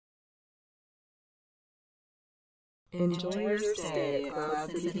Enjoy your stay at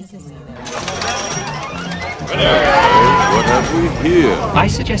Cloud City Casino. What have we here? I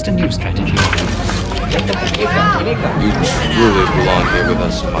suggest a new strategy. You truly belong here with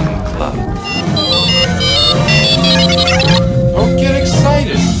us, Fun Club. Don't get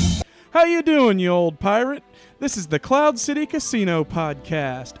excited. How you doing, you old pirate? This is the Cloud City Casino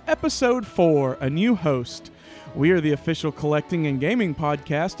Podcast, Episode 4, A New Host. We are the official collecting and gaming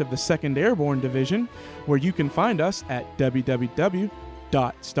podcast of the 2nd Airborne Division, where you can find us at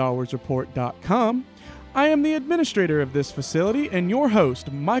www.starwarsreport.com. I am the administrator of this facility and your host,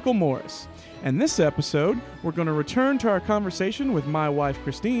 Michael Morris. And this episode, we're going to return to our conversation with my wife,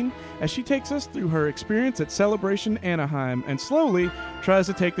 Christine, as she takes us through her experience at Celebration Anaheim and slowly tries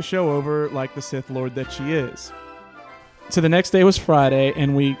to take the show over like the Sith Lord that she is. So the next day was Friday,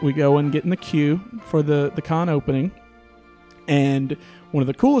 and we go and get in the queue for the con opening. And one of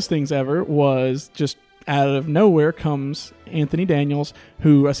the coolest things ever was just out of nowhere comes Anthony Daniels,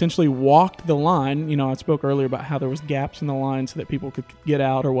 who essentially walked the line. You know, I spoke earlier about how there was gaps in the line so that people could get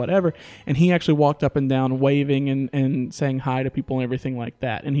out or whatever. And he actually walked up and down waving and saying hi to people and everything like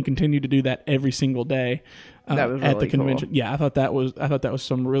that. And he continued to do that every single day. That was at the really convention. cool. Yeah, I thought that was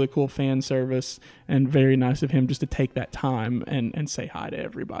some really cool fan service and very nice of him just to take that time and say hi to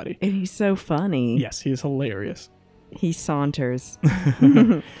everybody. And he's so funny. Yes, he is hilarious. He saunters.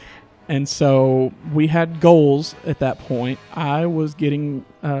 And so we had goals at that point. I was getting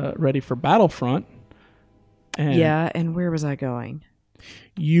ready for Battlefront. And Yeah, and where was I going?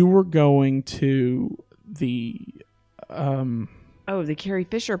 you were going to the Oh, the Carrie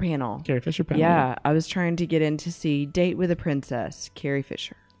Fisher panel. Carrie Fisher panel. Yeah, I was trying to get in to see Date with a Princess, Carrie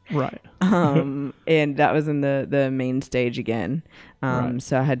Fisher. Right. And that was in the main stage again. Right.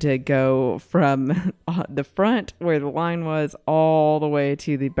 So I had to go from the front where the line was all the way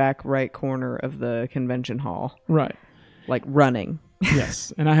to the back right corner of the convention hall, Right. like running.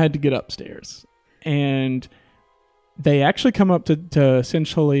 Yes. And I had to get upstairs. And they actually come up to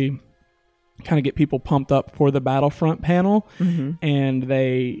essentially kind of get people pumped up for the Battlefront panel. Mm-hmm. And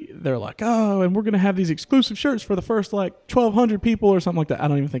they're like, oh, and we're going to have these exclusive shirts for the first like 1,200 people or something like that. I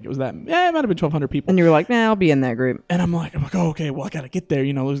don't even think it was that. Yeah, it might have been 1,200 people. And you were like, nah, I'll be in that group. And I'm like, oh, okay, well, I got to get there,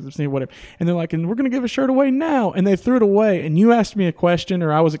 you know, whatever. And they're like, and we're going to give a shirt away now. And they threw it away. And you asked me a question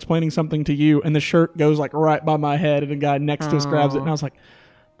or I was explaining something to you. And the shirt goes like right by my head. And the guy next to us grabs it. And I was like,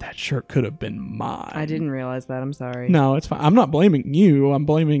 that shirt could have been mine. I didn't realize that. I'm sorry. No, it's fine. I'm not blaming you. I'm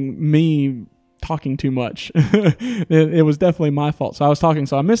blaming me talking too much. It was definitely my fault. So I was talking,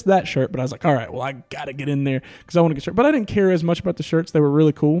 so I missed that shirt, but I was like, all right, well, I got to get in there because I want to get a shirt. But I didn't care as much about the shirts. They were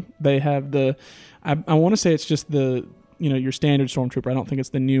really cool. They have the, I want to say it's just the, you know, your standard Stormtrooper. I don't think it's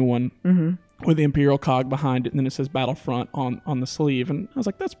the new one with the Imperial cog behind it. And then it says Battlefront on the sleeve. And I was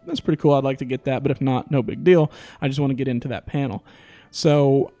like, that's pretty cool. I'd like to get that. But if not, no big deal. I just want to get into that panel.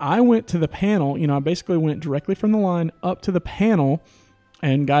 So I went to the panel, you know, I basically went directly from the line up to the panel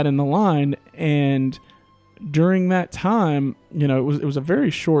and got in the line. And during that time, you know, it was a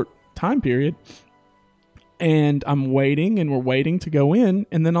very short time period. And I'm waiting and we're waiting to go in.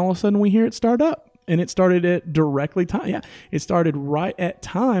 And then all of a sudden we hear it start up. And it started at directly time. Yeah, it started right at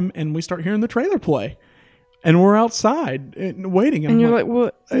time. And we start hearing the trailer play. And we're outside waiting. And you're like,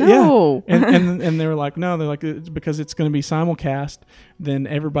 what? No. Yeah. And they were like, no, they're like, it's because it's going to be simulcast, then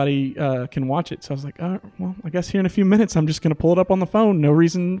everybody can watch it. So I was like, all right, well, I guess here in a few minutes, I'm just going to pull it up on the phone. No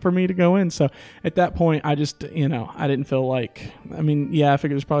reason for me to go in. So at that point, I just, you know, I didn't feel like, I mean, yeah, I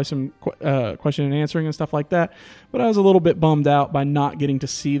figured there's probably some question and answering and stuff like that. But I was a little bit bummed out by not getting to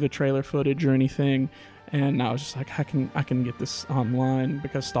see the trailer footage or anything. And I was just like, I can get this online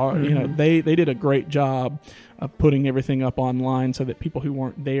because you know, they did a great job of putting everything up online so that people who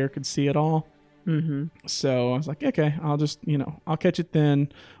weren't there could see it all. Mm-hmm. So I was like, okay, I'll just, you know, I'll catch it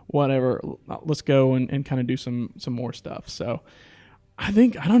then, whatever. Let's go and kind of do some more stuff. So I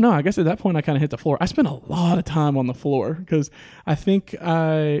don't know. I guess at that point I kind of hit the floor. I spent a lot of time on the floor because I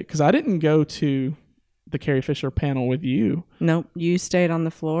didn't go to the Carrie Fisher panel with you. Nope. You stayed on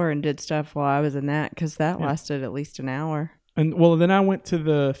the floor and did stuff while I was in that because that lasted at least an hour. And well, then I went to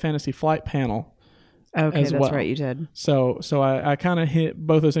the Fantasy Flight panel. Okay, that's well. right. You did. So I kind of hit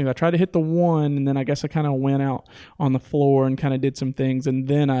both those things. I tried to hit the one, and then I guess I kind of went out on the floor and kind of did some things, and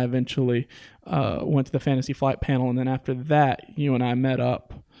then I eventually went to the Fantasy Flight panel, and then after that, you and I met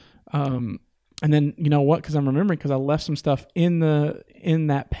up. And then, you know what, because I'm remembering, because I left some stuff in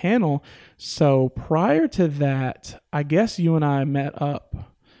that panel. So prior to that, I guess you and I met up,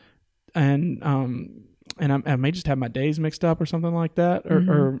 and I may just have my days mixed up or something like that,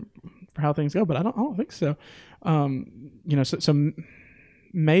 or for how things go, but I don't think so. You know, so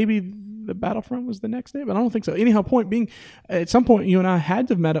maybe the Battlefront was the next day, but I don't think so. Anyhow, point being, at some point you and I had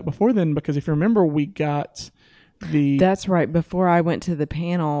to have met up before then, because if you remember, we got That's right. Before I went to the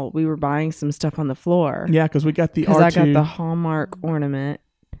panel, we were buying some stuff on the floor. Yeah, because we got the Because R2. I got the Hallmark ornament,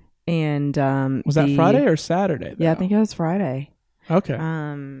 and was that Friday or Saturday? Yeah, I though? think it was Friday. Okay.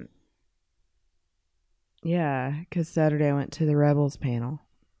 Yeah, because Saturday I went to the Rebels panel.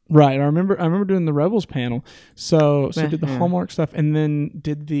 Right. I remember doing the Rebels panel. So did the Yeah. Hallmark stuff, and then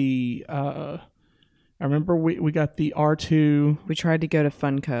did the. I remember we got the R2 We tried to go to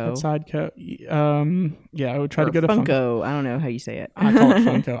Funko. Sideco. Yeah, I would try to Or go to Funko. Funko. I don't know how you say it. I call it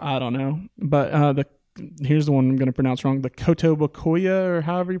Funko. I don't know, but here's the one I'm going to pronounce wrong. The Kotobukiya, or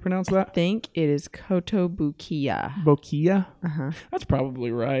however you pronounce I that. think it is Kotobukiya. Bokiya. Uh-huh. That's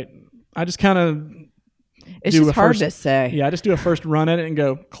probably right. I just kind of. It's do just a hard first- to say. Yeah, I just do a first run at it and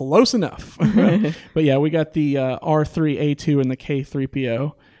go close enough. But yeah, we got the R3A2 and the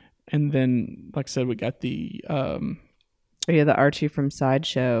K3PO, and then like I said, we got the Yeah, the Archie from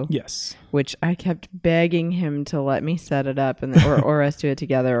Sideshow, yes, which I kept begging him to let me set it up and or us do it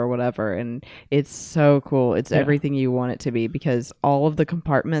together or whatever. And it's so cool. It's everything you want it to be, because all of the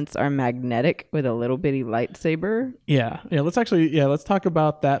compartments are magnetic with a little bitty lightsaber. yeah. Let's talk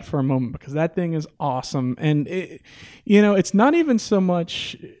about that for a moment, because that thing is awesome, and it's not even so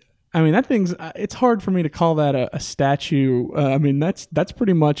much. I mean, that thing's. It's hard for me to call that a statue. I mean, that's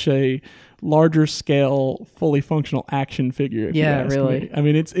pretty much a larger scale, fully functional action figure. If you ask really. me. I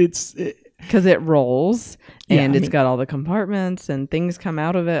mean, it's Because it rolls Yeah, and I it's mean- got all the compartments and things come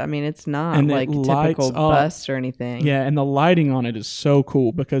out of it. I mean, it's not And it like lights typical up. bust or anything. yeah, and the lighting on it is so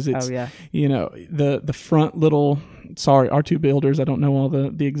cool, because it's Oh, yeah. The front little. Sorry, R2 builders. I don't know all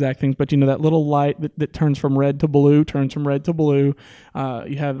the exact things, but that little light that turns from red to blue.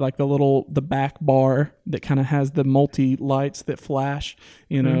 You have like the back bar that kind of has the multi lights that flash.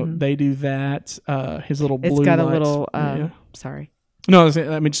 They do that. His little blue. It's got a lights. little, Yeah. sorry. No,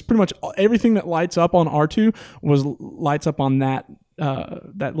 I mean, just pretty much everything that lights up on R2 lights up on that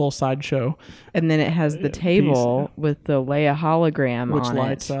little sideshow, And then it has the table with the Leia hologram which on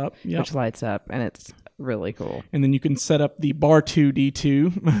lights it. up. Yep. Which lights up, and it's really cool. And then you can set up the bar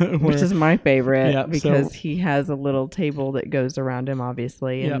 2D2, Which is my favorite, Yeah, because so- he has a little table that goes around him,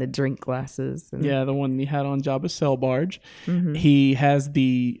 obviously, and Yep. the drink glasses. And yeah, the one he had on Jabba's sail barge. Mm-hmm. He has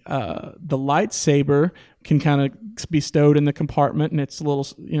the lightsaber can kind of be stowed in the compartment, and it's a little,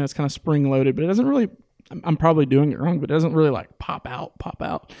 it's kind of spring loaded, but it doesn't really. I'm probably doing it wrong, but it doesn't really like pop out.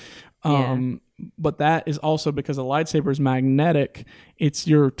 But that is also because a lightsaber is magnetic. It's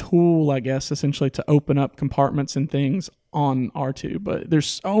your tool, I guess, essentially to open up compartments and things on R2. But there's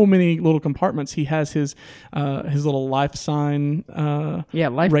so many little compartments. He has his little life sign.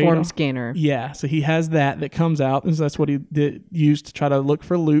 life radar. form scanner. Yeah, so he has that comes out, and so that's what he used to try to look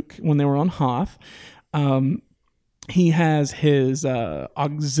for Luke when they were on Hoth. He has his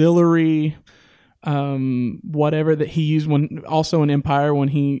auxiliary. Whatever that he used when also in Empire, when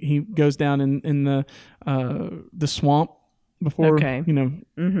he goes down in the swamp before, Okay.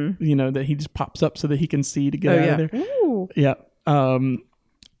 that he just pops up so that he can see to get out of there. Ooh. Yeah.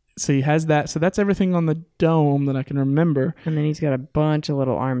 So he has that. So that's everything on the dome that I can remember. And then he's got a bunch of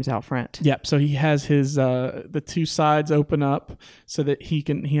little arms out front. Yep. So he has his the two sides open up so that he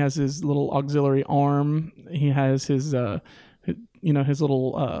has his little auxiliary arm. He has his his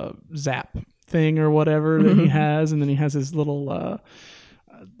little zap thing or whatever that he has, and then he has his little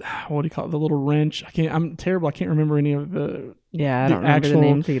what do you call it? The little wrench. I'm terrible. I can't remember any of the Yeah, I the don't remember the actual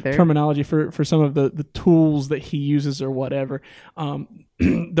names either. terminology for some of the tools that he uses or whatever. One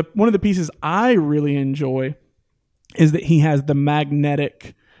of the pieces I really enjoy is that he has the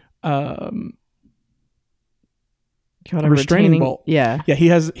magnetic restraining bolt. Yeah. Yeah, he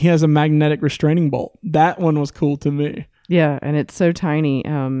has a magnetic restraining bolt. That one was cool to me. Yeah, and it's so tiny.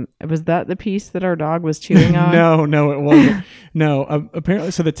 Was that the piece that our dog was chewing on? No, it wasn't. No,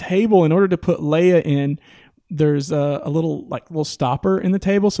 apparently, so the table, in order to put Leia in, there's a little stopper in the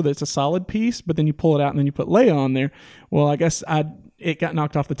table so that it's a solid piece, but then you pull it out and then you put Leia on there. Well, I guess it got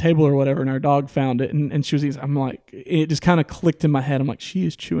knocked off the table or whatever, and our dog found it, and she was. I'm like, it just kind of clicked in my head. I'm like, she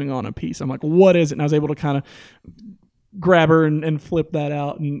is chewing on a piece. I'm like, what is it? And I was able to kind of grab her and flip that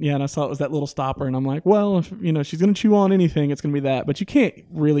out, and I saw it was that little stopper, and I'm like, well, if she's gonna chew on anything, it's gonna be that. But you can't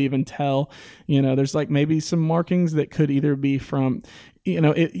really even tell. There's like maybe some markings that could either be from,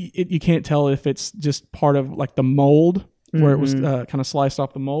 you can't tell if it's just part of like the mold where it was kind of sliced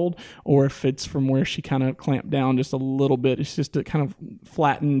off the mold, or if it's from where she kind of clamped down just a little bit. It's just to kind of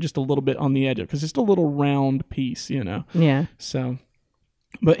flatten just a little bit on the edge, because it's just a little round piece, Yeah. So,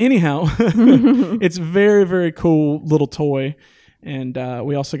 but anyhow, it's very, very cool little toy. And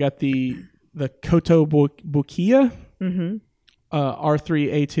we also got the Koto Bukiya,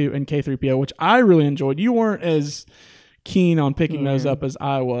 R3A2, and K3PO, which I really enjoyed. You weren't as keen on picking those up as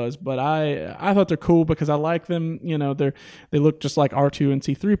I was, but I thought they're cool because I like them. You know, they look just like R2 and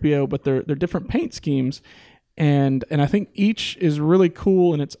C3PO, but they're different paint schemes. And I think each is really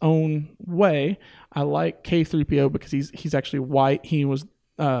cool in its own way. I like K3PO because he's actually white. He was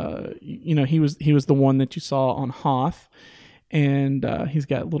he was the one that you saw on Hoth, and he's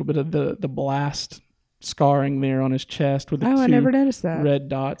got a little bit of the blast scarring there on his chest with the I never noticed that. red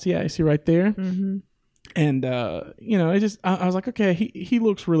dots. Yeah, you see right there. Mm-hmm. And I was like, okay, he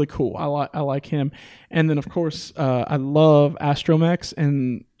looks really cool. I like him. And then of course I love Astromechs,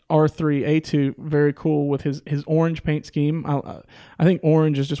 and R3A2, very cool with his orange paint scheme. I think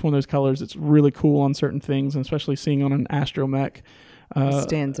orange is just one of those colors that's really cool on certain things, and especially seeing on an Astromech.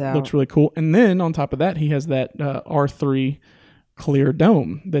 Stands out. Looks really cool. And then on top of that, he has that R3 clear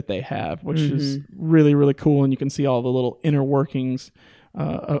dome that they have, which is really, really cool. And you can see all the little inner workings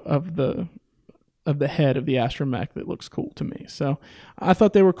of the head of the Astromech that looks cool to me. So I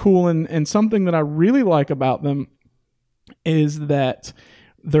thought they were cool. And something that I really like about them is that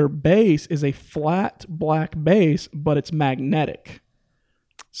their base is a flat black base, but it's magnetic.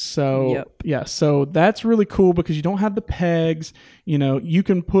 So so that's really cool because you don't have the pegs. You know, you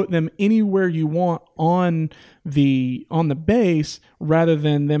can put them anywhere you want on the base rather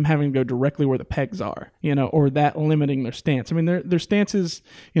than them having to go directly where the pegs are, you know, or that limiting their stance. I mean, their stances,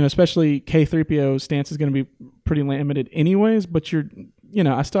 you know, especially K3PO's stance is going to be pretty limited anyways, but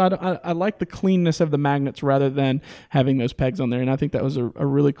I like the cleanness of the magnets rather than having those pegs on there. And I think that was a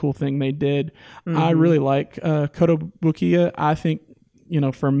really cool thing they did. I really like Koto Bukiya. I think, you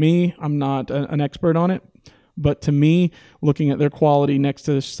know, for me, I'm not an expert on it, but to me, looking at their quality next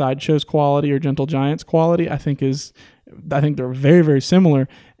to Sideshow's quality or Gentle Giant's quality, I think they're very, very similar,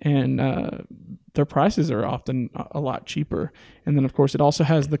 and their prices are often a lot cheaper. And then, of course, it also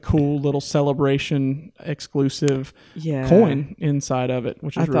has the cool little Celebration exclusive coin inside of it,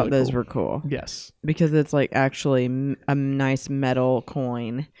 which is really cool. I thought those were cool. Yes. Because it's like actually a nice metal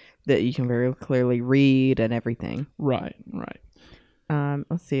coin that you can very clearly read and everything. Right.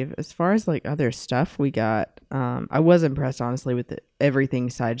 Let's see. As far as like other stuff we got, I was impressed honestly with everything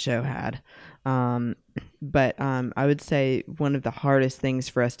Sideshow had. But I would say one of the hardest things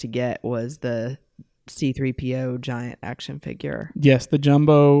for us to get was the C3PO giant action figure. Yes, the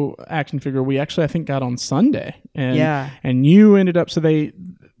jumbo action figure we actually I think got on Sunday. And you ended up, so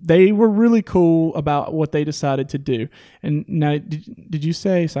they were really cool about what they decided to do. And now did you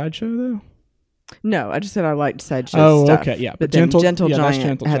say Sideshow though? No, I just said I liked Sideshow stuff. Okay, yeah. But Gentle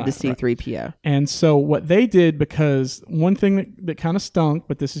Giant had the C3PO. Right. And so what they did, because one thing that kind of stunk,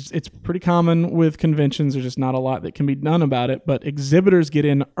 but it's pretty common with conventions, there's just not a lot that can be done about it, but exhibitors get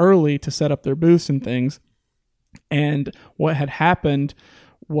in early to set up their booths and things. And what had happened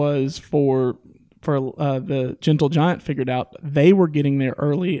was for the Gentle Giant figured out they were getting there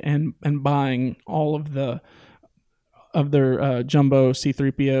early and buying all of their jumbo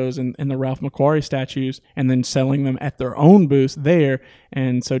C3POs and the Ralph McQuarrie statues, and then selling them at their own booths there.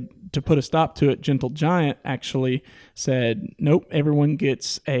 And so to put a stop to it, Gentle Giant actually said, nope, everyone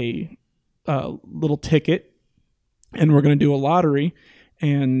gets a little ticket, and we're going to do a lottery.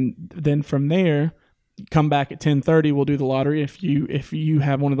 And then from there, come back at 10:30, we'll do the lottery. If you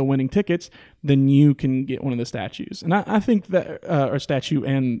have one of the winning tickets, then you can get one of the statues. And I think that or statue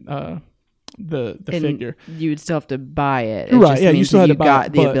and the figure, you would still have to buy it. Right? Yeah, you still had to buy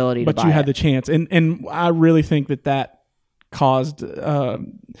it, the ability to buy it, but you had the chance. And I really think that caused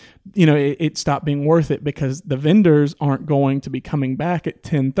it stopped being worth it, because the vendors aren't going to be coming back at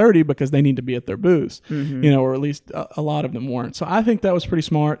 10:30 because they need to be at their booths, or at least a lot of them weren't. So I think that was pretty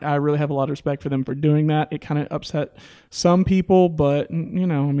smart. I really have a lot of respect for them for doing that. It kind of upset some people, but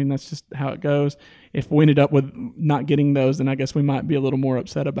that's just how it goes. If we ended up with not getting those, then I guess we might be a little more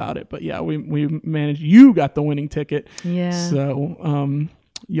upset about it. But yeah, we managed. You got the winning ticket. Yeah. So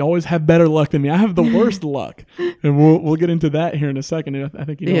you always have better luck than me. I have the worst luck, and we'll get into that here in a second. I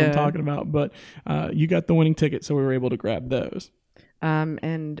think you know what I'm talking about. But you got the winning ticket, so we were able to grab those.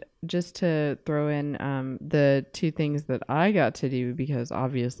 And just to throw in the two things that I got to do, because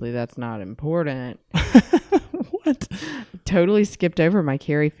obviously that's not important. What? Totally skipped over my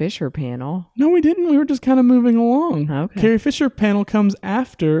Carrie Fisher panel. No, we didn't. We were just kind of moving along. Okay. Carrie Fisher panel comes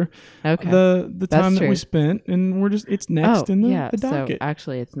after the time that we spent, and it's next in the docket. So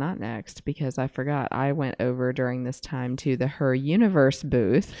actually, it's not next, because I forgot. I went over during this time to the Her Universe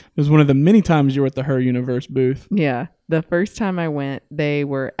booth. It was one of the many times you were at the Her Universe booth. Yeah. the first time I went, they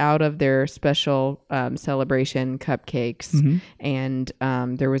were out of their special celebration cupcakes, and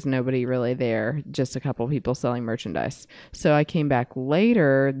there was nobody really there, just a couple people selling merchandise. So I came back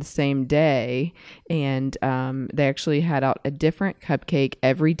later the same day, and they actually had out a different cupcake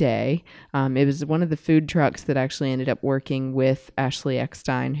every day. It was one of the food trucks that actually ended up working with Ashley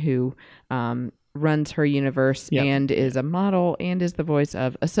Eckstein, who runs her universe and is a model and is the voice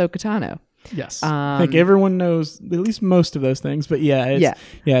of Ahsoka Tano. Yes, I think everyone knows at least most of those things. But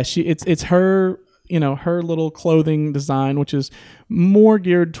it's her, her little clothing design, which is more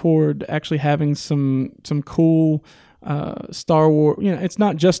geared toward actually having some cool Star Wars. It's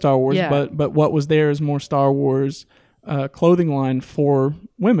not just Star Wars, but what was there is more Star Wars clothing line for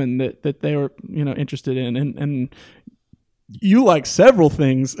women that they were interested in, and you like several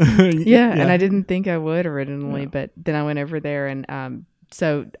things. And I didn't think I would originally, but then I went over there, and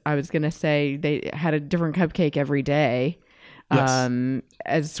so I was going to say they had a different cupcake every day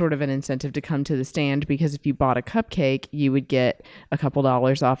as sort of an incentive to come to the stand, because if you bought a cupcake, you would get a couple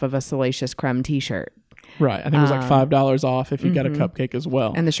dollars off of a Salacious Crumb t-shirt. Right. I think it was like $5 off if you got a cupcake as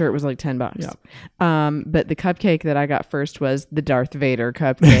well. And the shirt was like $10. But the cupcake that I got first was the Darth Vader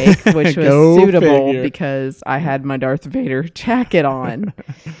cupcake, which was suitable because I had my Darth Vader jacket on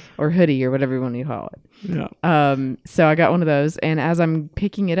or hoodie or whatever you want to call it. Yeah. So I got one of those, and as I'm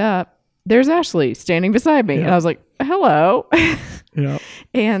picking it up, there's Ashley standing beside me. And I was like, hello. Yeah.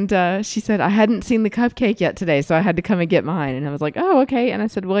 And she said, I hadn't seen the cupcake yet today, so I had to come and get mine. And I was like, oh, okay. And I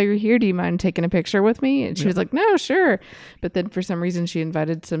said, well, you're here. Do you mind taking a picture with me? And she was like, no, sure. But then for some reason, she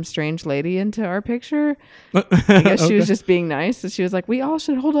invited some strange lady into our picture. I guess she was just being nice. So she was like, we all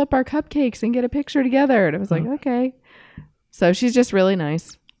should hold up our cupcakes and get a picture together. And I was like, okay. So she's just really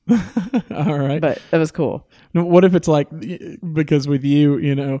nice. All right. But it was cool. Now, what if it's like, because with you,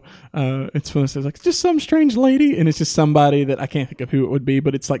 it's fun. It's like just some strange lady, and it's just somebody that I can't think of who it would be,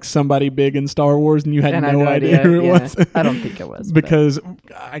 but it's like somebody big in Star Wars, and you had no idea who it was. I don't think it was. Because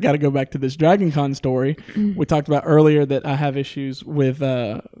I got to go back to this Dragon Con story. We talked about earlier that I have issues with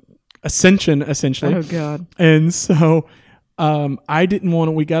Ascension, essentially. Oh, God. And so I didn't want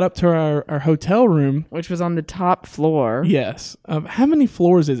to, we got up to our hotel room. Which was on the top floor. Yes. How many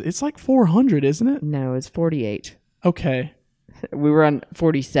floors is it? It's like 400, isn't it? No, it's 48. Okay. We were on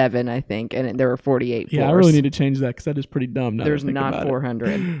 47, I think, and there were 48 floors. Yeah, I really need to change that because that is pretty dumb. Now There's not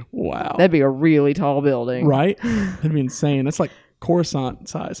 400. Wow. That'd be a really tall building. Right? That'd be insane. That's like Coruscant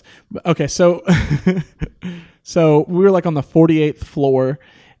size. Okay, so so we were like on the 48th floor,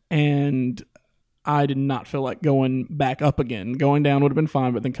 and I did not feel like going back up again. Going down would have been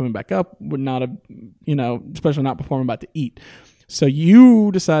fine, but then coming back up would not have, especially not before I'm about to eat. So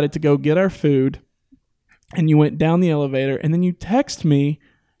you decided to go get our food, and you went down the elevator, and then you text me,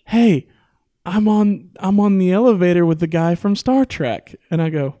 hey, I'm on the elevator with the guy from Star Trek. And I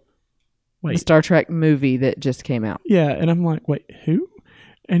go, wait. The Star Trek movie that just came out. Yeah, and I'm like, wait, who?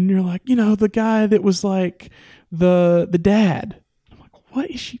 And you're like, the guy that was like the dad. What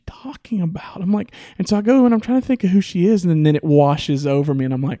is she talking about? I'm like, and so I go and I'm trying to think of who she is, and then it washes over me,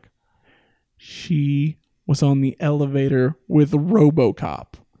 and I'm like, she was on the elevator with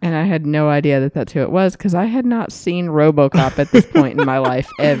RoboCop. And I had no idea that that's who it was, because I had not seen RoboCop at this point in my life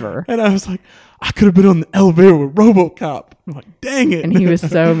ever. And I was like, I could have been on the elevator with RoboCop. I'm like, dang it. And he was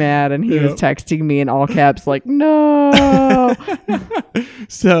so mad, and he was texting me in all caps like, no.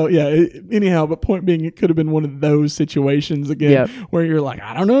 So, anyhow, but point being, it could have been one of those situations again where you're like,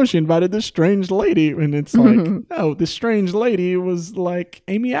 I don't know, she invited this strange lady. And it's like, no, this strange lady was like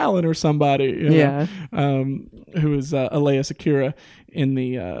Amy Allen or somebody, who is Alea Sakura in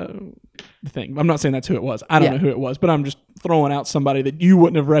the thing. I'm not saying that's who it was. I don't know who it was, but I'm just throwing out somebody that you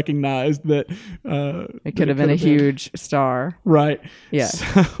wouldn't have recognized that it could have been a huge star. Right. Yeah.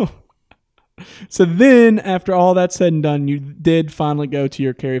 So then after all that's said and done, you did finally go to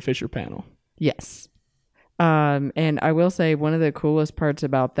your Carrie Fisher panel. Yes. And I will say one of the coolest parts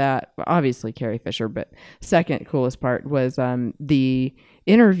about that, obviously Carrie Fisher, but second coolest part was the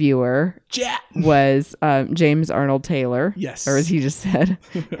interviewer was James Arnold Taylor. Yes. Or as he just said.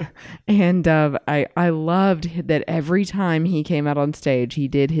 And I loved that every time he came out on stage, he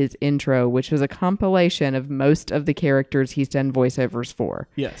did his intro, which was a compilation of most of the characters he's done voiceovers for.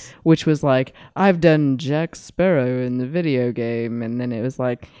 Yes. Which was like, I've done Jack Sparrow in the video game. And then it was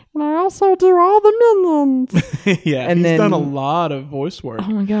like, and I also do all the minions. Yeah. And he's done a lot of voice work.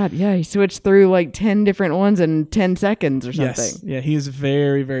 Oh my God. Yeah. He switched through like 10 different ones in 10 seconds or something. Yes. Yeah. He is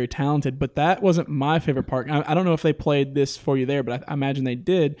very, very talented, but that wasn't my favorite part. I don't know if they played this for you there, but I imagine they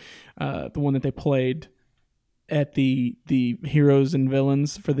did. The one that they played at the heroes and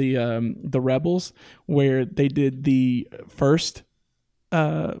villains for the Rebels, where they did the first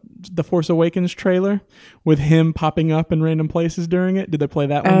the Force Awakens trailer with him popping up in random places during it. Did they play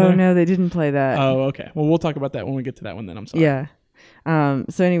that one? Oh there? no, they didn't play that. Oh, okay. Well, we'll talk about that when we get to that one. Then I'm sorry. Yeah.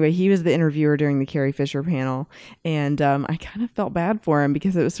 So anyway, he was the interviewer during the Carrie Fisher panel, and I kind of felt bad for him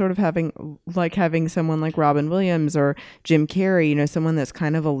because it was sort of having someone like Robin Williams or Jim Carrey, someone that's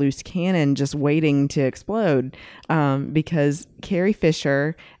kind of a loose cannon just waiting to explode. Because Carrie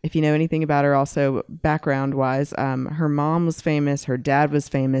Fisher, if you know anything about her, also background wise, her mom was famous, her dad was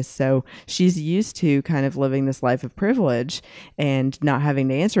famous, so she's used to kind of living this life of privilege and not having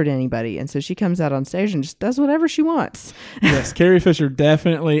to answer to anybody, and so she comes out on stage and just does whatever she wants. Yes, Carrie Fisher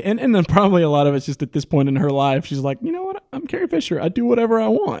definitely, and then probably a lot of it's just at this point in her life, she's like, you know what, I'm Carrie Fisher, I do whatever I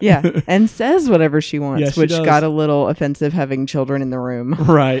want. Yeah, and says whatever she wants, Yes, she which does. got a little offensive having children in the room.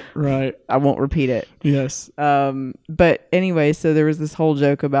 Right. I won't repeat it. Yes. But anyway, so there was this whole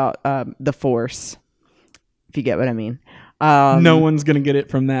joke about the Force, if you get what I mean. No one's gonna get it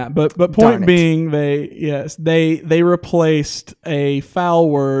from that, but Darn point it. being, they replaced a foul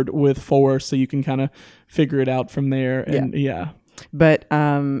word with force, so you can kind of figure it out from there. And But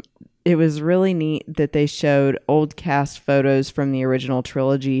it was really neat that they showed old cast photos from the original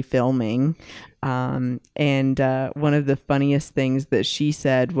trilogy filming. And one of the funniest things that she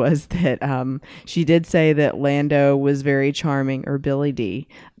said was that she did say that Lando was very charming, or Billy D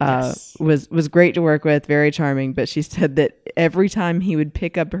was great to work with, very charming. But she said that every time he would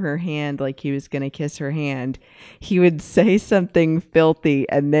pick up her hand, like he was going to kiss her hand, he would say something filthy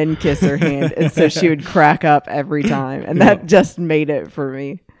and then kiss her hand. And so she would crack up every time. And that just made it for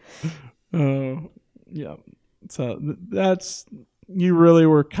me. Oh, yeah. So that's, you really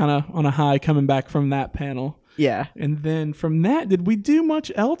were kind of on a high coming back from that panel. Yeah. And then from that, did we do much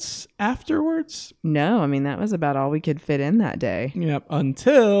else afterwards? No, I mean, that was about all we could fit in that day. Yep.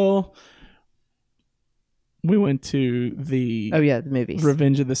 Until we went to the the movies.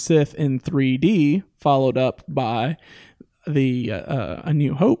 Revenge of the Sith in 3D, followed up by the A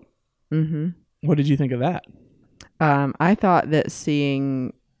New Hope. Mm-hmm. What did you think of that? I thought that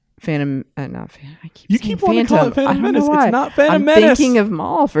seeing Phantom, You keep wanting to call it Phantom Menace. Why. It's not Phantom I'm Menace. thinking of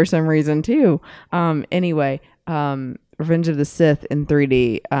Maul for some reason too. Anyway, Revenge of the Sith in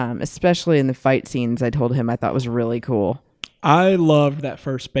 3D, especially in the fight scenes, I told him I thought was really cool. I loved that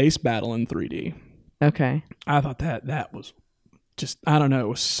first space battle in 3D. Okay. I thought that was just, I don't know, it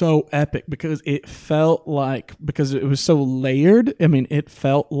was so epic because it felt like, because it was so layered, I mean, it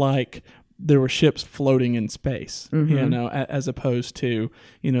felt like there were ships floating in space, as opposed to,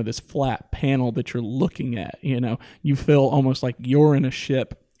 this flat panel that you're looking at. You feel almost like you're in a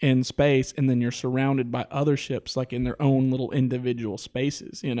ship in space, and then you're surrounded by other ships, like in their own little individual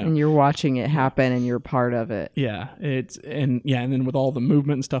spaces, And you're watching it happen and you're part of it. Yeah, and then with all the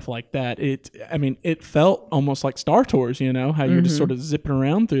movement and stuff like that, it felt almost like Star Tours, how you're just sort of zipping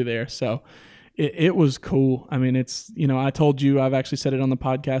around through there. So it was cool. I mean, it's, I told you, I've actually said it on the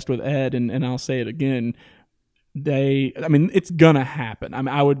podcast with Ed, and I'll say it again. It's gonna happen.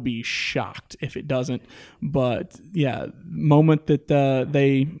 I would be shocked if it doesn't. But yeah, moment that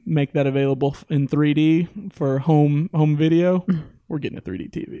they make that available in 3D for home video, we're getting a 3D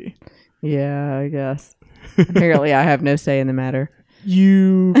TV. Yeah, I guess. Apparently, I have no say in the matter.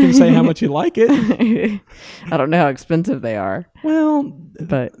 You can say how much you like it. I don't know how expensive they are. Well,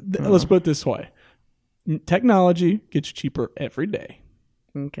 but let's put it this way. Technology gets cheaper every day.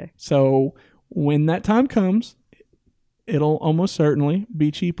 Okay. So when that time comes, it'll almost certainly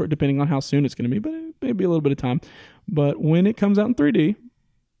be cheaper, depending on how soon it's going to be, but maybe a little bit of time. But when it comes out in 3D,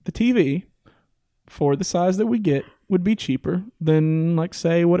 the TV, for the size that we get, would be cheaper than, like,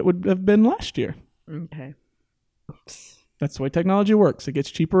 say, what it would have been last year. Okay. That's the way technology works. It gets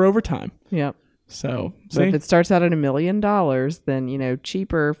cheaper over time. Yep. So, but if it starts out at $1 million, then,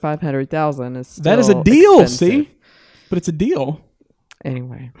 cheaper $500,000 is still that is a deal, expensive. see? But it's a deal.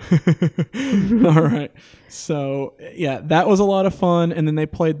 Anyway. All right. So, yeah, that was a lot of fun. And then they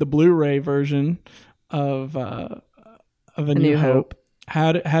played the Blu-ray version of A New Hope.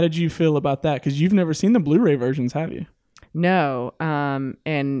 How did you feel about that? Because you've never seen the Blu-ray versions, have you? No. I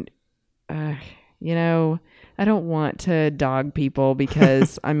don't want to dog people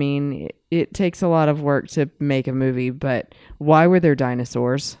because, it takes a lot of work to make a movie, but why were there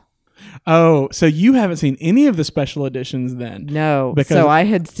dinosaurs? Oh, so you haven't seen any of the special editions then? No. Because- So I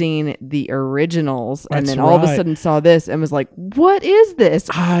had seen the originals and That's then all of a right. sudden saw this and was like, what is this?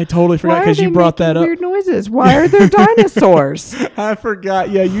 I totally forgot Why are because they you brought making that up. weird noises? Why are there dinosaurs? I forgot.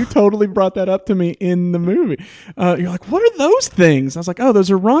 Yeah, you totally brought that up to me in the movie. You're like, what are those things? I was like, oh,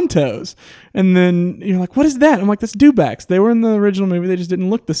 those are Rontos. And then you're like, what is that? I'm like, that's dewbacks. They were in the original movie. They just didn't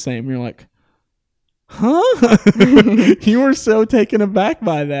look the same. You're like, huh? You were so taken aback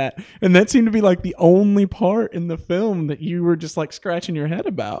by that. And that seemed to be like the only part in the film that you were just like scratching your head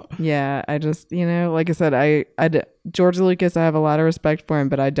about. Yeah, I just, like I said, George Lucas, I have a lot of respect for him,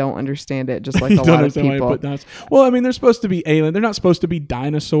 but I don't understand it just like a Don't lot of understand why you people. put dinosaurs. Well, I mean, they're supposed to be alien. They're not supposed to be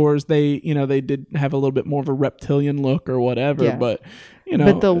dinosaurs. They, they did have a little bit more of a reptilian look or whatever, Yeah. but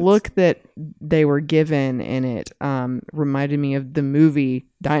But the it's- look that they were given in it reminded me of the movie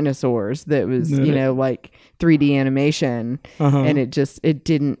Dinosaurs that was, like 3D animation. Uh-huh. And it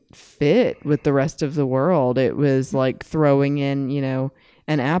didn't fit with the rest of the world. It was like throwing in,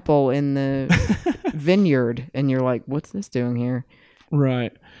 an apple in the vineyard. And you're like, what's this doing here?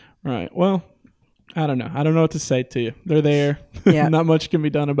 Right. Well, I don't know. I don't know what to say to you. They're there. Yeah. Not much can be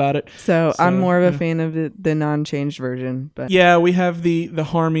done about it. So I'm more of a yeah. fan of the non-changed version. But Yeah, we have the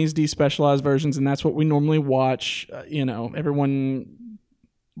Harmies despecialized versions, and that's what we normally watch. Everyone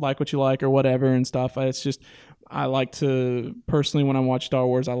like what you like or whatever and stuff. It's just I like to personally when I watch Star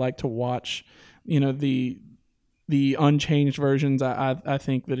Wars, I like to watch the unchanged versions. I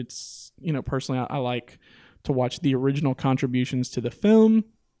think that it's personally I like to watch the original contributions to the film.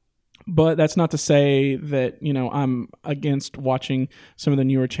 But that's not to say that, I'm against watching some of the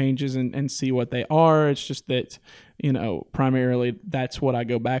newer changes and see what they are. It's just that, primarily that's what I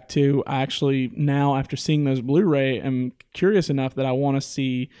go back to. I actually now, after seeing those Blu-ray, am curious enough that I want to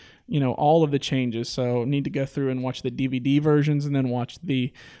see, all of the changes. So need to go through and watch the DVD versions and then watch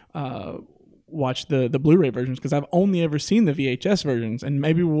the Blu-ray versions because I've only ever seen the VHS versions. And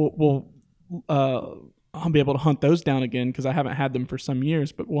maybe I'll be able to hunt those down again because I haven't had them for some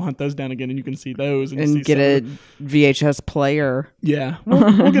years, but we'll hunt those down again and you can see those and see get a VHS player. Yeah,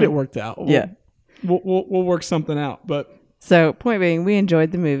 we'll get it worked out. We'll work something out. But So point being, we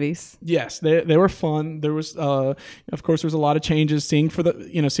enjoyed the movies. yes, they were fun. There was, of course, there's a lot of changes. Seeing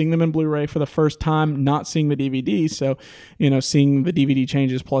them in Blu-ray for the first time, not seeing the DVD. So, seeing the DVD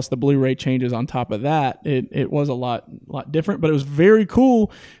changes plus the Blu-ray changes on top of that, it was a lot different. But it was very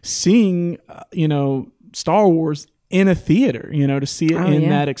cool seeing, Star Wars in a theater. To see it in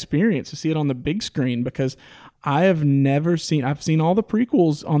that experience, to see it on the big screen because I've seen all the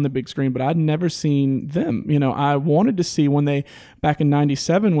prequels on the big screen, but I'd never seen them. I wanted to see back in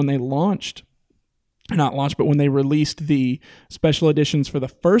 97 when they when they released the special editions for the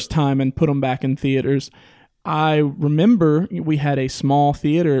first time and put them back in theaters. I remember we had a small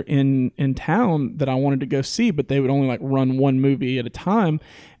theater in town that I wanted to go see, but they would only run one movie at a time.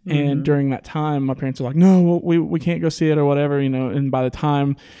 And during that time, my parents were like, no, we can't go see it or whatever, and by the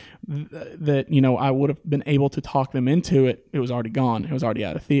time that, I would have been able to talk them into it, it was already gone. It was already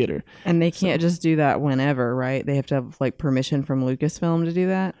out of theater. And they can't just do that whenever, right? They have to have permission from Lucasfilm to do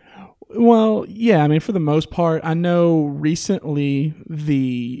that. Well, yeah, I mean, for the most part, I know recently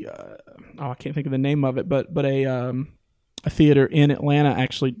I can't think of the name of it, but a theater in Atlanta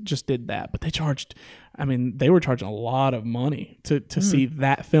actually just did that, but they were charging a lot of money to see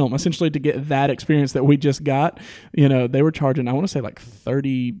that film, essentially to get that experience that we just got. They were charging, I want to say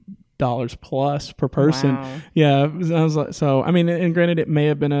 $30 plus per person. Wow. Yeah. I was like, so, I mean, and granted, it may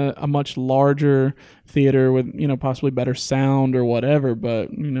have been a much larger theater with, possibly better sound or whatever,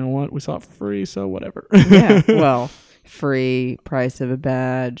 but you know what? We saw it for free, so whatever. Yeah. Well, free, price of a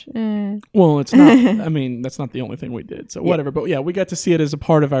badge. Well, it's not, I mean, that's not the only thing we did, so whatever. But yeah, we got to see it as a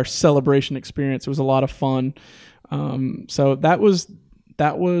part of our celebration experience. It was a lot of fun. So that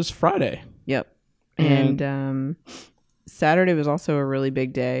was Friday. Yep. And Saturday was also a really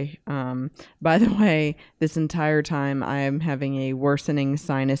big day. By the way, this entire time I am having a worsening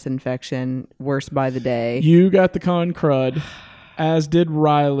sinus infection, worse by the day. You got the con crud, as did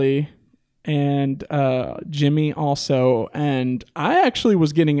Riley and Jimmy also, and I actually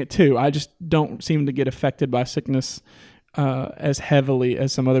was getting it too. I just don't seem to get affected by sickness as heavily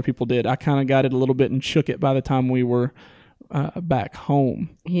as some other people did. I kind of got it a little bit and shook it by the time we were back home.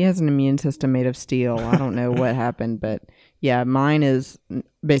 He has an immune system made of steel. I don't know what happened, but yeah, mine is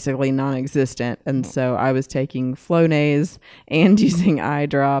basically non-existent. And so I was taking Flonase and using eye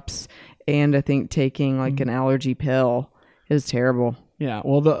drops and I think taking an allergy pill. It was terrible. Yeah,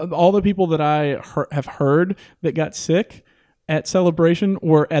 well, all the people that I have heard that got sick, at Celebration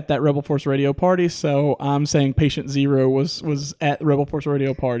were at that Rebel Force Radio party. So I'm saying Patient Zero was at the Rebel Force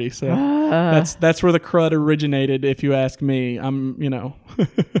Radio party. So that's where the crud originated, if you ask me.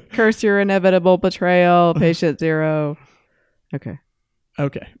 Curse your inevitable betrayal, Patient Zero. Okay.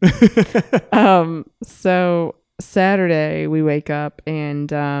 So Saturday we wake up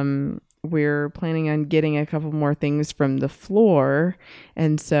and we're planning on getting a couple more things from the floor,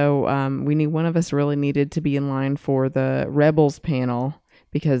 and so one of us really needed to be in line for the Rebels panel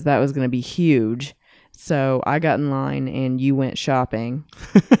because that was going to be huge. So I got in line and you went shopping.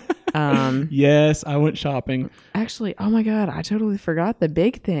 Yes, I went shopping. Actually, oh my God, I totally forgot the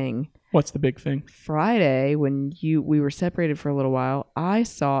big thing. What's the big thing? Friday, when we were separated for a little while, I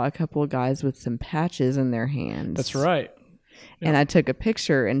saw a couple of guys with some patches in their hands. That's right. And I took a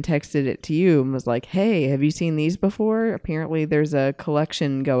picture and texted it to you and was like, hey, have you seen these before? Apparently there's a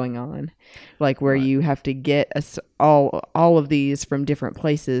collection going on, like where you have to get all of these from different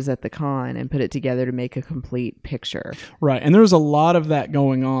places at the con and put it together to make a complete picture. Right. And there was a lot of that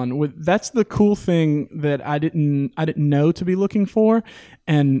going on. That's the cool thing that I didn't know to be looking for.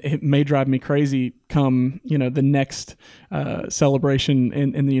 And it may drive me crazy come, the next celebration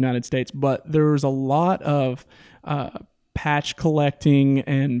in the United States. But there was a lot of patch collecting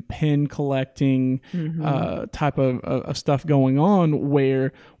and pin collecting type of stuff going on,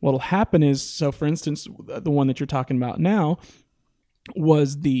 where what'll happen is, so for instance, the one that you're talking about now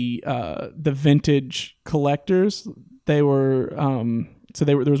was the vintage collectors. They were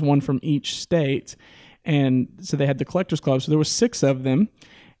there was one from each state, and so they had the collectors club. So there was 6 of them,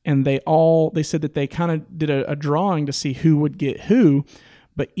 and they said that they kind of did a drawing to see who would get who.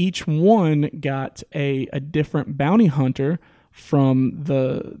 But each one got a different bounty hunter from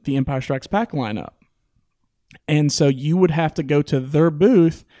the Empire Strikes Back lineup. And so you would have to go to their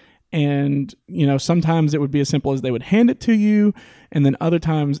booth, and, sometimes it would be as simple as they would hand it to you, and then other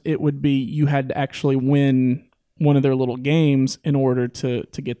times it would be you had to actually win one of their little games in order to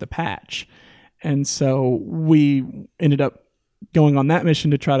get the patch. And so we ended up going on that mission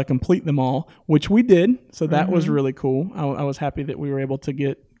to try to complete them all, which we did. So that was really cool. I was happy that we were able to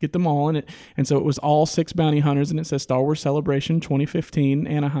get them all in it. And so it was all 6 bounty hunters, and it says Star Wars Celebration 2015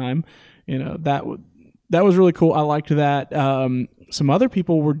 Anaheim. That was really cool. I liked that. Some other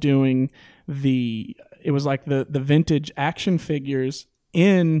people were doing it was like the vintage action figures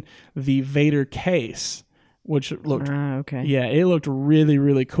in the Vader case, which looked it looked really,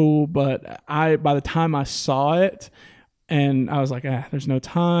 really cool. But by the time I saw it, and I was like, there's no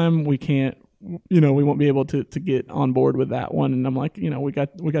time. We can't, we won't be able to get on board with that one. And I'm like, we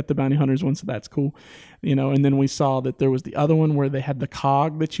got the bounty hunters one, so that's cool. And then we saw that there was the other one where they had the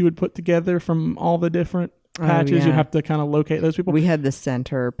cog that you would put together from all the different patches. You have to kind of locate those people. We had the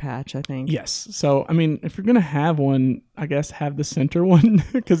center patch, I think. Yes. So, I mean, if you're going to have one, I guess have the center one,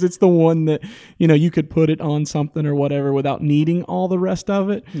 because it's the one that, you could put it on something or whatever without needing all the rest of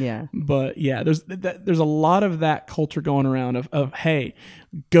it. Yeah. But yeah, there's a lot of that culture going around of hey,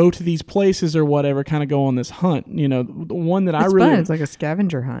 go to these places or whatever, kind of go on this hunt. The one that it's like a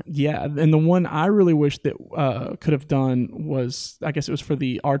scavenger hunt. Yeah. And the one I really wish that could have done was, I guess it was for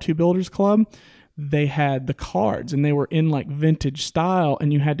the R2 Builders Club. They had the cards, and they were in like vintage style,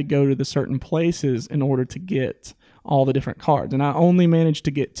 and you had to go to the certain places in order to get all the different cards. And I only managed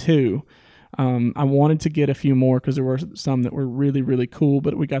to get 2. I wanted to get a few more because there were some that were really, really cool,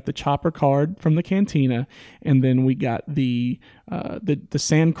 but we got the Chopper card from the Cantina, and then we got the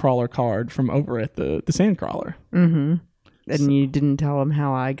Sandcrawler card from over at the Sandcrawler. Mm-hmm. And you didn't tell them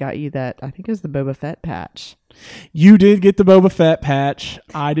how I got you that, I think it was the Boba Fett patch. You did get the Boba Fett patch.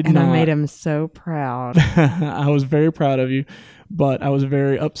 I did not. And I made him so proud. I was very proud of you, but I was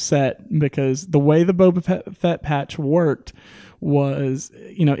very upset because the way the Boba Fett patch worked was,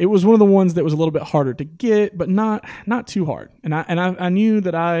 it was one of the ones that was a little bit harder to get, but not too hard. And I knew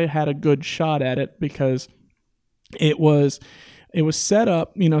that I had a good shot at it because it was set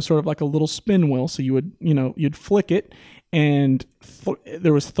up, sort of like a little spin wheel. So you would, you'd flick it, and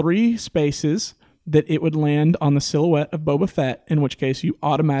there was 3 spaces that it would land on the silhouette of Boba Fett, in which case you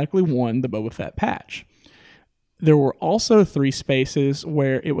automatically won the Boba Fett patch. There were also 3 spaces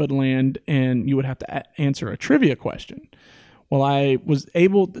where it would land and you would have to answer a trivia question. Well, I was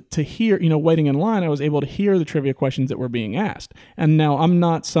able to hear, waiting in line, I was able to hear the trivia questions that were being asked. And now I'm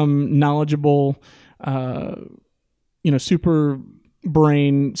not some knowledgeable, super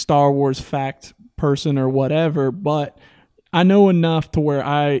brain Star Wars fact person or whatever, but I know enough to where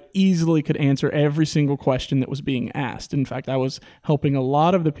I easily could answer every single question that was being asked. In fact, I was helping a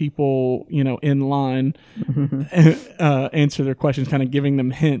lot of the people, in line answer their questions, kind of giving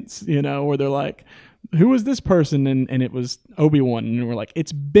them hints, where they're like, who was this person? And it was Obi-Wan. And we're like,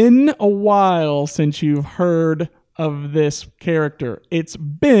 it's been a while since you've heard of this character. It's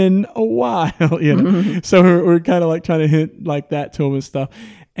been a while, you know. So we're kind of like trying to hint like that to him and stuff.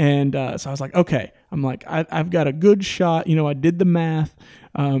 And so I was like, okay. I'm like, I've got a good shot. You know, I did the math.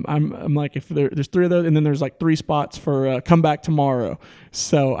 I'm like, if there's 3 of those, and then there's like 3 spots for come back tomorrow.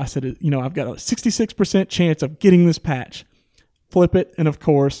 So I said, you know, I've got a 66% chance of getting this patch. Flip it, and of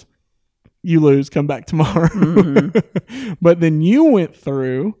course, you lose. Come back tomorrow. But then you went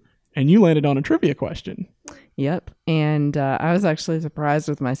through and you landed on a trivia question. Yep. And I was actually surprised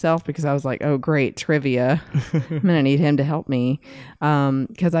with myself because I was like, oh, great, trivia. I'm going to need him to help me.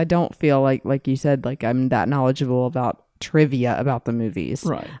 Because I don't feel like you said, like I'm that knowledgeable about trivia about the movies.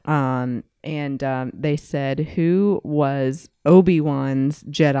 Right. And they said, who was Obi-Wan's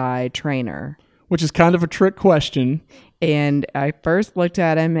Jedi trainer? Which is kind of a trick question. And I first looked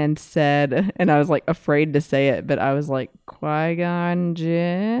at him and said, and I was like afraid to say it, but I was like, Qui-Gon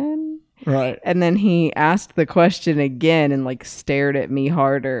Jinn? Right. And then he asked the question again and like stared at me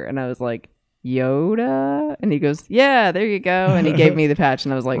harder. And I was like, Yoda? And he goes, yeah, there you go. And he gave me the patch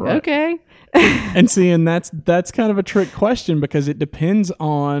and I was like, Right. okay. And see, and that's kind of a trick question because it depends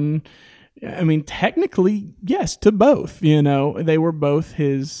on, I mean, technically, yes, to both, you know, they were both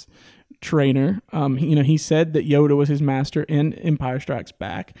his trainer. You know, he said that Yoda was his master in Empire Strikes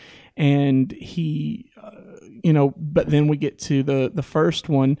Back, and he, you know, but then we get to the first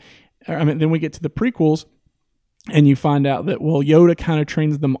one. I mean, then we get to the prequels, and you find out that, well, Yoda kind of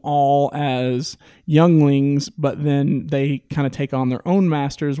trains them all as younglings, but then they kind of take on their own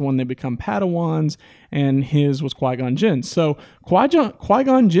masters when they become Padawans, and his was Qui-Gon Jinn. So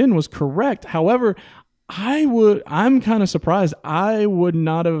Qui-Gon Jinn was correct. However, I'm kind of surprised. I would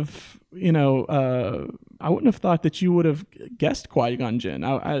not have, you know, I wouldn't have thought that you would have guessed Qui-Gon Jinn.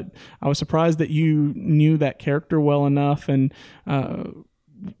 I was surprised that you knew that character well enough and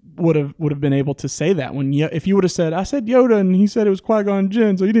would have been able to say that when if you would have said, I said Yoda and he said it was Qui-Gon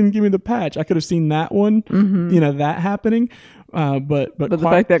Jinn, so he didn't give me the patch. I could have seen that one, you know, that happening. But the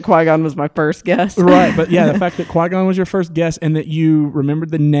fact that Qui-Gon was my first guess. Right. But yeah, the fact that Qui-Gon was your first guess and that you remembered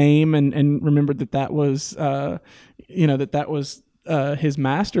the name and remembered that was, you know, that was his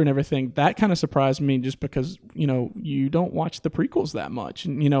master and everything, that kind of surprised me just because, you know, you don't watch the prequels that much.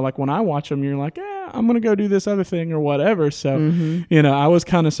 And, you know, like when I watch them, you're like, I'm going to go do this other thing or whatever. So, you know, I was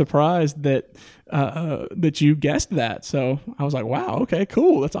kind of surprised that you guessed that. So I was like, wow, okay,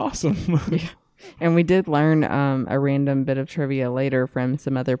 cool. That's awesome. Yeah. And we did learn a random bit of trivia later from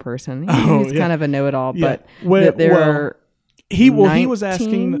some other person. He's kind of a know-it-all, but there are... He was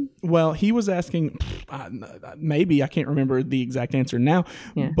asking, maybe, I can't remember the exact answer now,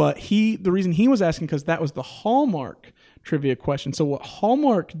 but the reason he was asking, because that was the Hallmark trivia question. So what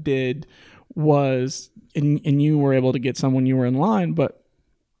Hallmark did was, and you were able to get some when you were in line, but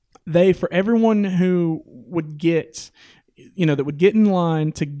for everyone who would get, you know, that would get in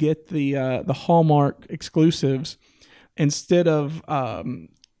line to get the Hallmark exclusives, instead of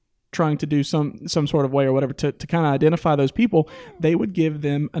trying to do some sort of way or whatever to kind of identify those people, they would give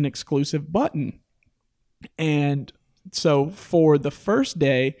them an exclusive button. And so for the first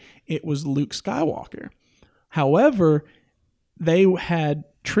day, it was Luke Skywalker. However, they had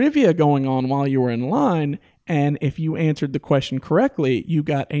trivia going on while you were in line, and if you answered the question correctly, you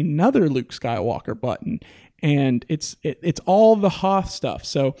got another Luke Skywalker button. And it's all the Hoth stuff.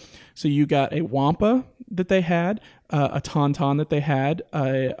 So you got a Wampa that they had, a Tauntaun that they had,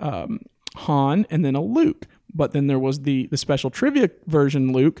 a Han, and then a Luke. But then there was the special trivia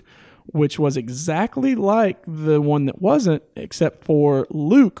version Luke, which was exactly like the one that wasn't, except for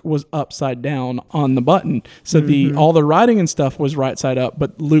Luke was upside down on the button. So all the writing and stuff was right side up,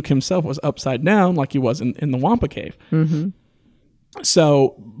 but Luke himself was upside down like he was in the Wampa cave.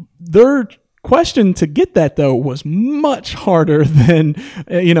 So their question to get that, though, was much harder than,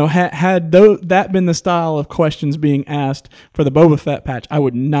 you know, had that been the style of questions being asked for the Boba Fett patch, I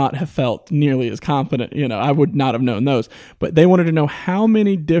would not have felt nearly as confident. You know, I would not have known those. But they wanted to know how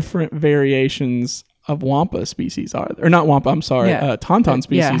many different variations of Wampa species are there. Or not Wampa, I'm sorry, Tauntaun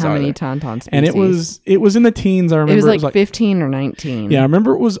species are there. Yeah, how many Tauntaun species? And it was in the teens, I remember. It was like 15 or 19. Yeah, I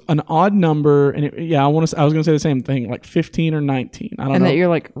remember it was an odd number, and I was going to say the same thing, like 15 or 19. I don't know. And that you're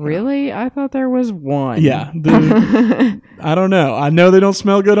like, really? I thought there was one. Yeah. I don't know. I know they don't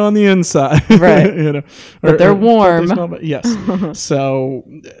smell good on the inside. Right. You know, but they're warm. Yes. So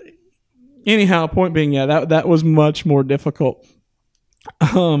anyhow, point being, that was much more difficult.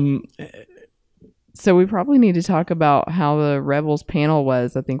 So we probably need to talk about how the Rebels panel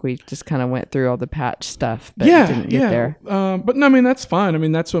was. I think we just kind of went through all the patch stuff, but didn't get there. But no, I mean, that's fine. I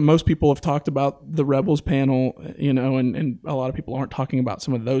mean, that's what most people have talked about, the Rebels panel, you know, and a lot of people aren't talking about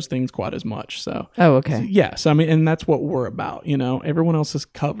some of those things quite as much. So, Oh, okay. yes, I mean, and that's what we're about, you know. Everyone else has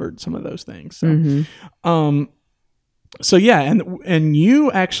covered some of those things. So, so yeah, and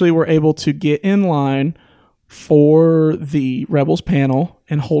you actually were able to get in line for the Rebels panel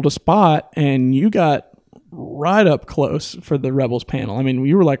and hold a spot, and you got right up close for the Rebels panel. I mean,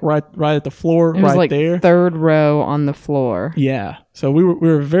 you were like right at the floor, It was right like there. third row on the floor. Yeah. So we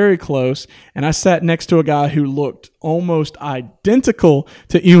were very close, and I sat next to a guy who looked almost identical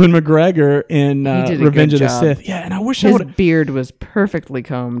to Ewan McGregor in did a Revenge of good the job. Sith. Yeah, and I wish I His would. beard was perfectly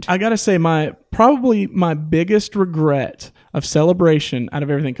combed. I gotta say, probably my biggest regret of Celebration out of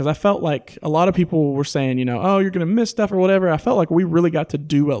everything, because I felt like a lot of people were saying, you know, oh, you're gonna miss stuff or whatever. I felt like we really got to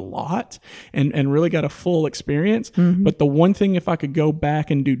do a lot and really got a full experience. But the one thing, if I could go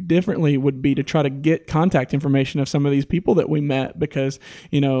back and do differently, would be to try to get contact information of some of these people that we met, because,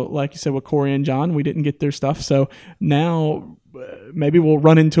 you know, like you said with Corey and John, we didn't get their stuff. So now maybe we'll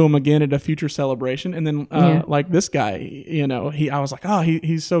run into him again at a future Celebration. And then like this guy, you know, I was like, oh,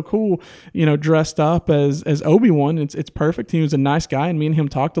 he's so cool, you know, dressed up as Obi-Wan. It's perfect. He was a nice guy, and me and him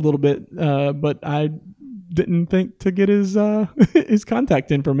talked a little bit, but I didn't think to get his his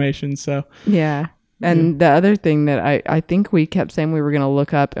contact information. So Yeah. And the other thing that I think we kept saying we were going to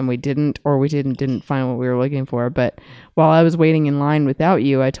look up, and we didn't find what we were looking for. But while I was waiting in line without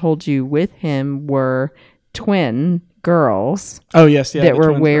you, I told you with him were twin girls oh yes, yeah, that the were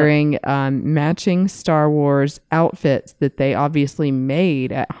twins, wearing matching Star Wars outfits that they obviously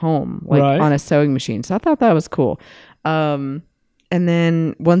made at home, like Right. on a sewing machine. So I thought that was cool. And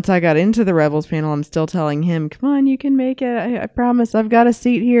then once I got into the Rebels panel, I'm still telling him, come on, you can make it. I promise I've got a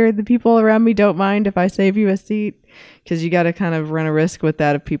seat here. The people around me don't mind if I save you a seat, because you got to kind of run a risk with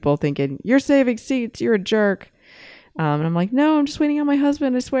that of people thinking, you're saving seats, you're a jerk. And I'm like, no, I'm just waiting on my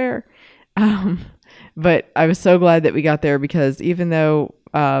husband, I swear. But I was so glad that we got there, because even though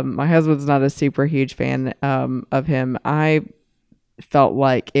my husband's not a super huge fan of him, I felt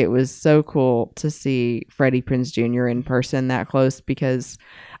like it was so cool to see Freddie Prinze Jr. in person that close, because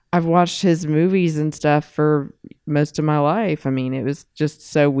I've watched his movies and stuff for most of my life. I mean, it was just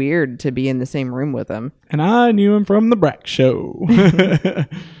so weird to be in the same room with him. and I knew him from the Brack Show.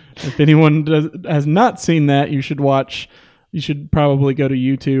 If anyone has not seen that, you should watch. You should probably go to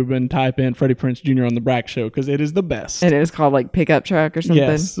YouTube and type in Freddie Prinze Jr. on the Brack Show, because it is the best. And it was called like Pickup Truck or something.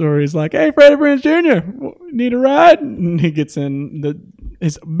 Yes, or he's like, "Hey, Freddie Prinze Jr., need a ride?" And he gets in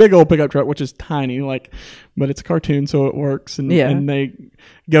his big old pickup truck, which is tiny, but it's a cartoon, so it works. And and they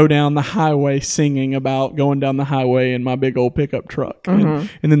go down the highway singing about going down the highway in my big old pickup truck, and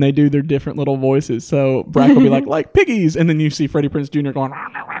then they do their different little voices. So Brack will be like piggies, and then you see Freddie Prinze Jr. going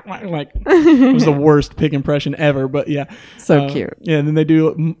like it was the worst pig impression ever, but yeah. So cute. Yeah, and then they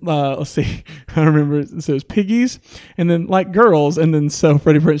do, let's see, I remember, so it was piggies, and then like girls, and then so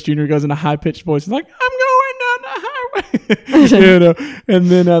Freddie Prinze Jr. goes in a high-pitched voice, and like, I'm going down the highway, you know, and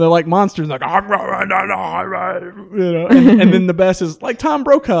then they're like monsters, like, I'm going down the highway, you know, and then the best is like Tom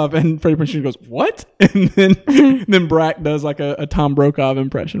Brokaw, and Freddie Prinze Jr. goes, what? And then Brack does like a Tom Brokaw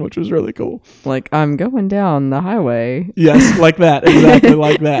impression, which was really cool. Like, I'm going down the highway. Yes, like that, exactly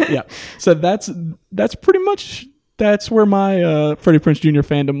like that, yeah. So that's pretty much... That's where my Freddie Prinze Jr.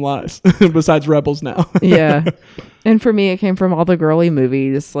 fandom lies, besides Rebels now. Yeah. And for me, it came from all the girly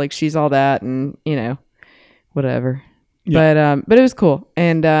movies, like She's All That and, you know, whatever. Yeah. But it was cool.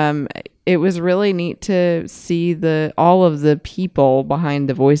 And it was really neat to see all of the people behind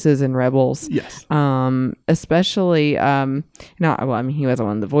the voices in Rebels. Yes. Especially, he wasn't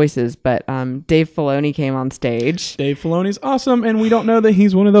one of the voices, but Dave Filoni came on stage. Dave Filoni's awesome, and we don't know that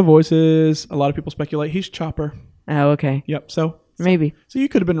he's one of the voices. A lot of people speculate he's Chopper. Oh, okay. Yep, so maybe. So you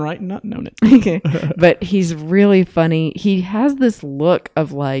could have been right and not known it. Okay. But he's really funny. He has this look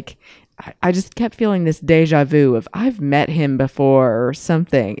of like, I just kept feeling this deja vu of I've met him before or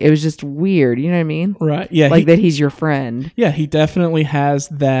something. It was just weird. You know what I mean? Right. Yeah. Like that he's your friend. Yeah, he definitely has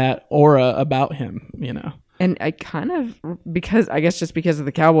that aura about him, you know. And I kind of, because of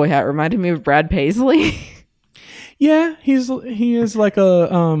the cowboy hat, reminded me of Brad Paisley. Yeah, he is like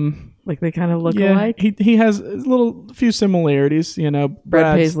a like they kind of look alike. He has a few similarities, you know.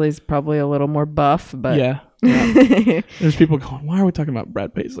 Brad Paisley's probably a little more buff, but yeah. There's people going, why are we talking about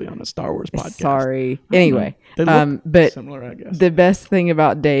Brad Paisley on a Star Wars podcast? Sorry. Anyway, they look but similar, I guess. The best thing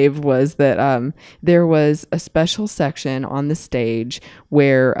about Dave was that there was a special section on the stage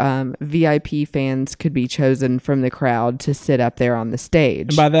where VIP fans could be chosen from the crowd to sit up there on the stage.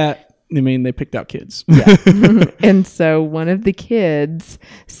 And by that, I mean, they picked out kids. And so one of the kids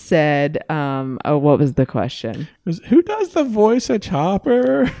said, what was the question? Who does the voice of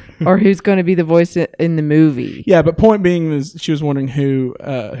Chopper? Or who's going to be the voice in the movie? Yeah, but point being is she was wondering who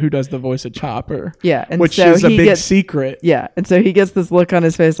does the voice of Chopper. Yeah, and which so is a he big secret. Yeah, and so he gets this look on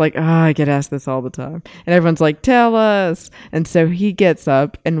his face like, I get asked this all the time. And everyone's like, tell us. And so he gets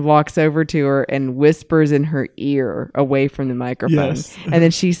up and walks over to her and whispers in her ear away from the microphone. Yes. And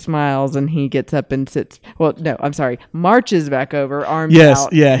then she smiles and he gets up and sits. Well, no, I'm sorry. Marches back over, arms Yes,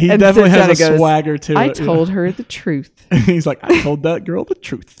 out. yeah, he and definitely sits down has a and goes, swagger to I it. told her the truth. He's like, I told that girl the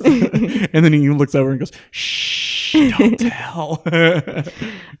truth. And then he looks over and goes, shh, don't tell.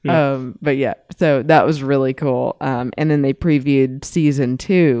 But yeah, so that was really cool. And then they previewed season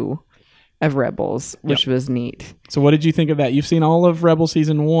 2 of Rebels, which was neat. So what did you think of that? You've seen all of Rebel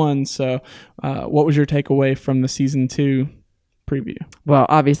season 1, so what was your takeaway from the season 2 preview? Well,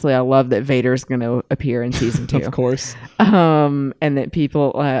 obviously, I love that Vader's going to appear in season 2. Of course. And that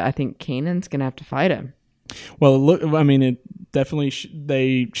people, I think Kanan's going to have to fight him. Well, look, I mean, it definitely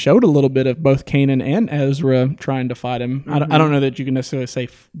they showed a little bit of both Kanan and Ezra trying to fight him. I don't know that you can necessarily say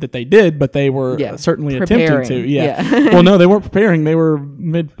that they did, but they were certainly preparing. attempting to. Yeah. Well, no, they weren't preparing. They were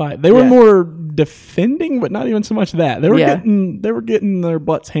mid-fight. They were more defending, but not even so much that. They were getting their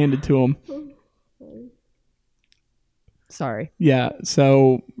butts handed to them. Sorry. Yeah.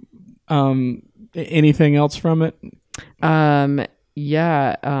 So, anything else from it?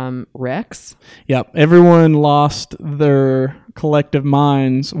 Rex. Yep. Everyone lost their collective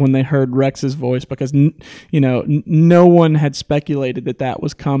minds when they heard Rex's voice because, no one had speculated that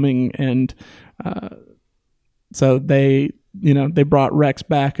was coming. And so they brought Rex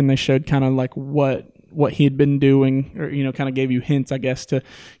back and they showed kind of like what he had been doing, or, kind of gave you hints, I guess, to,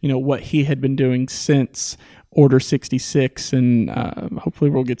 what he had been doing since Order 66. And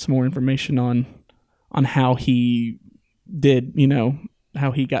hopefully we'll get some more information on how he did,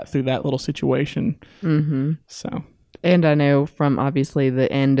 how he got through that little situation. Mm-hmm. So, and I know from obviously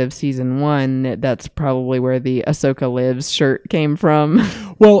the end of season 1 that's probably where the Ahsoka Lives shirt came from.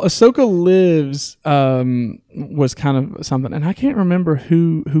 Well, Ahsoka Lives was kind of something, and I can't remember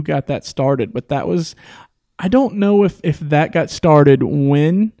who got that started, but that was, I don't know if that got started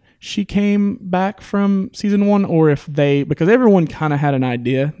when she came back from season 1, or if because everyone kind of had an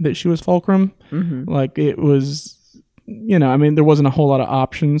idea that she was Fulcrum. Mm-hmm. Like it was, there wasn't a whole lot of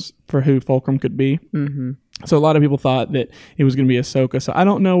options for who Fulcrum could be. Mm-hmm. So a lot of people thought that it was going to be Ahsoka. So I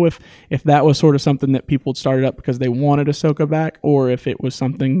don't know if that was sort of something that people started up because they wanted Ahsoka back, or if it was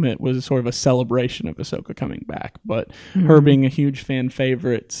something that was sort of a celebration of Ahsoka coming back. But her being a huge fan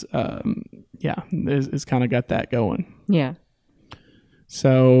favorite, is kind of got that going. Yeah.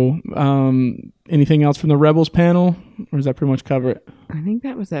 So anything else from the Rebels panel, or does that pretty much cover it? I think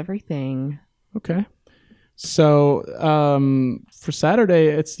that was everything. Okay. So for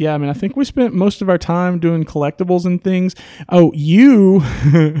Saturday, I think we spent most of our time doing collectibles and things. Oh, you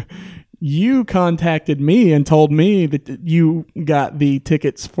contacted me and told me that you got the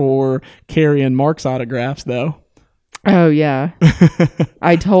tickets for Carrie and Mark's autographs, though. Oh, yeah.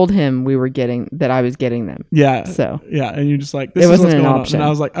 I told him I was getting them. Yeah. So. Yeah, and you're just like, this it is wasn't what's an going option. on. And I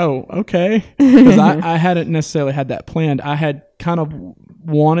was like, oh, okay. Because I hadn't necessarily had that planned. I had kind of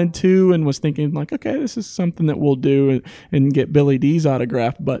wanted to and was thinking like, okay, this is something that we'll do and get Billy D's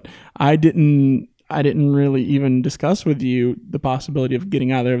autograph, but I didn't really even discuss with you the possibility of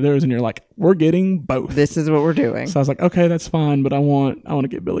getting either of theirs, and you're like, we're getting both. This is what we're doing. So I was like, okay, that's fine, but I want to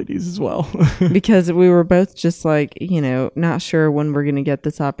get Billy D's as well. Because we were both just like, not sure when we're going to get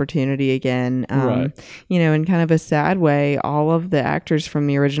this opportunity again. Right. In kind of a sad way, all of the actors from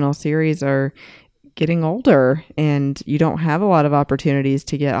the original series are getting older, and you don't have a lot of opportunities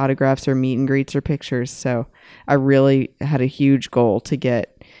to get autographs or meet and greets or pictures. So I really had a huge goal to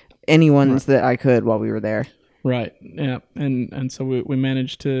get anyone's that I could while we were there. Right. Yeah. And so we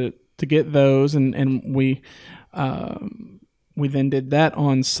managed to get those, and we then did that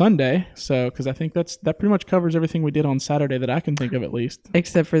on Sunday. So, because I think that pretty much covers everything we did on Saturday that I can think of, at least.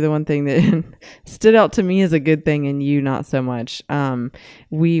 Except for the one thing that stood out to me as a good thing and you not so much.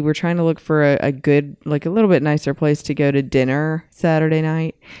 We were trying to look for a good, like a little bit nicer place to go to dinner Saturday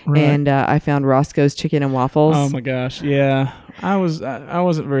night. Right. And I found Roscoe's Chicken and Waffles. Oh my gosh. Yeah. I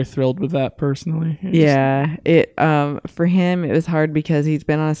wasn't very thrilled with that personally. For him, it was hard because he's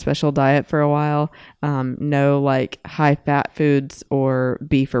been on a special diet for a while. No like high fat foods or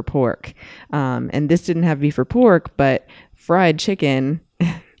beef or pork. And this didn't have beef or pork, but fried chicken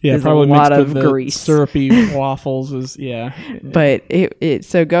Yeah, is probably a lot mixed of with the grease. syrupy waffles is yeah. But it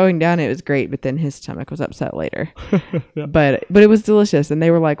so going down it was great, but then his stomach was upset later. But it was delicious, and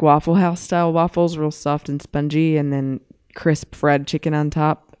they were like Waffle House style waffles, real soft and spongy, and then crisp fried chicken on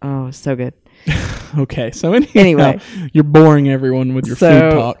top. Oh, so good. Okay, so Anyway. you're boring everyone with your food So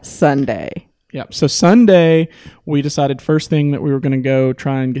talk. Sunday. Yep. So Sunday, we decided first thing that we were going to go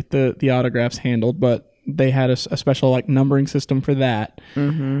try and get the autographs handled, but they had a special like numbering system for that.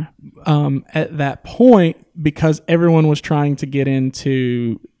 At that point, because everyone was trying to get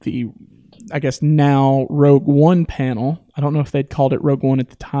into the, I guess now Rogue One panel. I don't know if they'd called it Rogue One at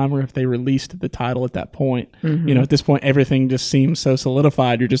the time or if they released the title at that point. You know, at this point, everything just seems so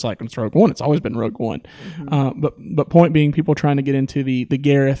solidified. You're just like, it's Rogue One. It's always been Rogue One. But point being, people trying to get into the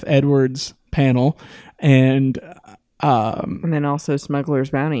Gareth Edwards panel, and then also Smuggler's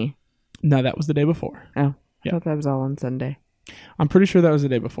Bounty. no, that was the day before. Oh, I Yeah. thought that was all on Sunday. I'm pretty sure that was the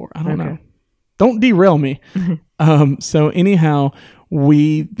day before. I don't Okay. know. Don't derail me. So anyhow,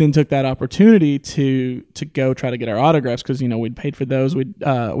 we then took that opportunity to go try to get our autographs because, you know, we'd paid for those. We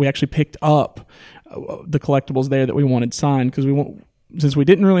actually picked up the collectibles there that we wanted signed because since we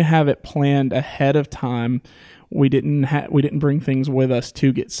didn't really have it planned ahead of time, we didn't bring things with us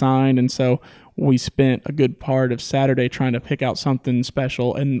to get signed, and so we spent a good part of Saturday trying to pick out something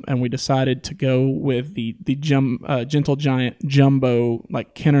special, and we decided to go with the Gentle Giant Jumbo,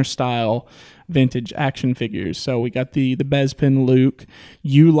 like Kenner style vintage action figures. So we got the Bespin Luke.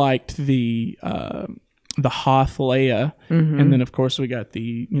 You liked the Hoth Leia, and then of course we got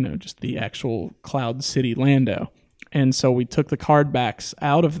just the actual Cloud City Lando. And so we took the card backs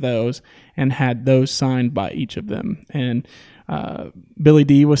out of those and had those signed by each of them. And Billy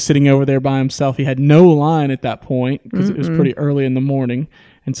D was sitting over there by himself. He had no line at that point because it was pretty early in the morning.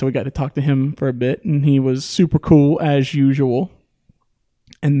 And so we got to talk to him for a bit, and he was super cool as usual.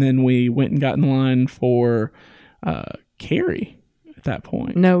 And then we went and got in line for Carrie at that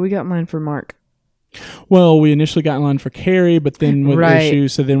point. No, we got mine for Mark. Well, we initially got in line for Carrie, but then with Right.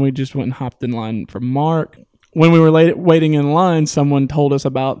 issues, so then we just went and hopped in line for Mark. When we were waiting in line, someone told us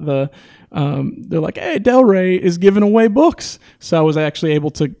about they're like, hey, Del Rey is giving away books. So I was actually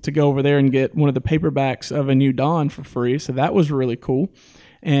able to go over there and get one of the paperbacks of A New Dawn for free. So that was really cool.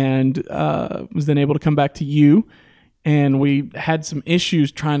 And was then able to come back to you. And we had some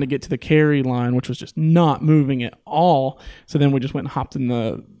issues trying to get to the Carrie line, which was just not moving at all. So then we just went and hopped in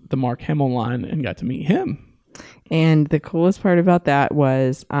the Mark Hamill line and got to meet him. And the coolest part about that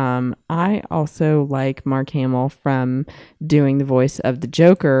was I also like Mark Hamill from doing the voice of the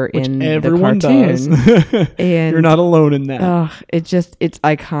Joker in Everyone the cartoon. does. And You're not alone in that. it's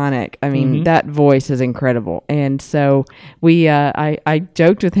iconic. I mean, that voice is incredible. And so I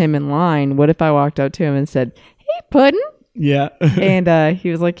joked with him in line. What if I walked up to him and said, "Hey, Puddin'?" Yeah. And he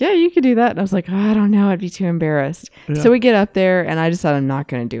was like, "Yeah, you could do that." And I was like, I don't know. I'd be too embarrassed. Yeah. So we get up there, and I decided I'm not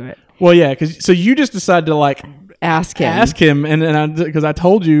going to do it. Well, yeah, so you just decided to like Ask him, him. and because I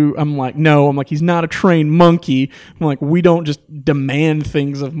told you, I'm like, no, I'm like, he's not a trained monkey. I'm like, we don't just demand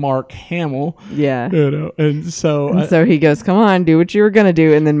things of Mark Hamill, Yeah. and so And so he goes, "Come on, do what you were going to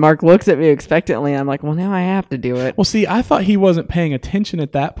do." And then Mark looks at me expectantly. I'm like, well, now I have to do it. well, see, I thought he wasn't paying attention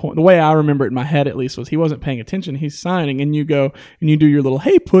at that point. The way I remember it in my head, at least, was he wasn't paying attention. He's signing, and you go and you do your little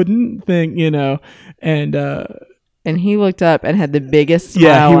 "Hey, Puddin" thing, And he looked up and had the biggest smile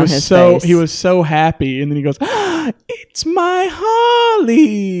yeah, on his face. he was so happy, and then he goes, "It's my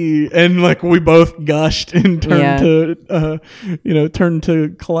Holly," and like we both gushed and turned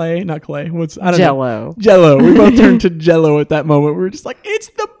to Clay, not Clay. I don't know. Jello. We both turned to Jello at that moment. We were just like, "It's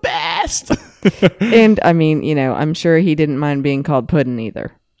the best." And I mean, I'm sure he didn't mind being called Puddin'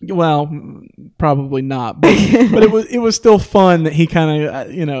 either. Well, probably not, but it was still fun that he kind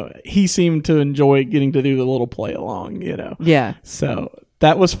of he seemed to enjoy getting to do the little play along, Yeah. So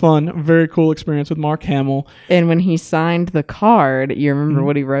that was fun. Very cool experience with Mark Hamill. And when he signed the card, you remember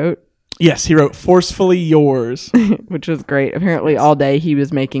what he wrote? Yes, he wrote "Forcefully Yours." Which was great. Apparently all day he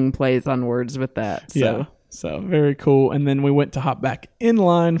was making plays on words with that. So. Yeah, so very cool. And then we went to hop back in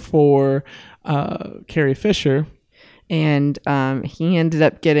line for Carrie Fisher. And he ended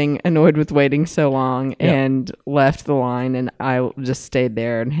up getting annoyed with waiting so long and left the line. And I just stayed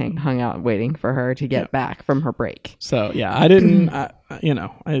there and hung out waiting for her to get back from her break. So, yeah, I didn't, I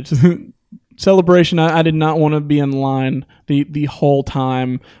just, celebration. I did not want to be in line the whole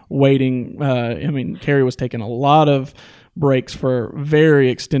time waiting. Carrie was taking a lot of breaks for very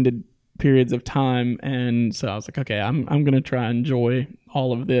extended periods of time, and so I was like, okay, I'm gonna try and enjoy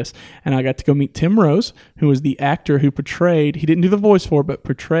all of this. And I got to go meet Tim Rose, who was the actor who he didn't do the voice for, but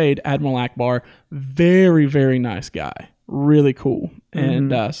portrayed Admiral Akbar. Very, very nice guy. really cool.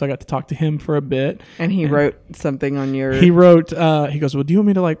 And so I got to talk to him for a bit. And he wrote something on your... He wrote, he goes, well, do you want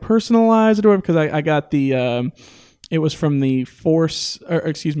me to like personalize it or whatever? Because I got the, it was from the Force, or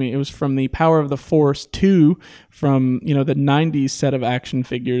excuse me, it was from the Power of the Force 2 from, the 90s set of action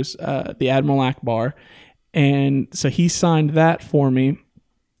figures, the Admiral Akbar. And so he signed that for me.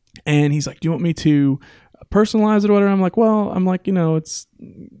 And he's like, do you want me to personalize it or whatever? I'm like, well, it's,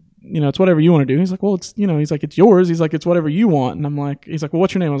 it's whatever you want to do. He's like, well, it's, he's like, it's yours. He's like, it's whatever you want. And I'm like, he's like, well,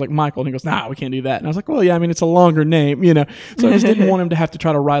 what's your name? I was like, Michael. And he goes, nah, we can't do that. And I was like, well, yeah, it's a longer name, So I just didn't want him to have to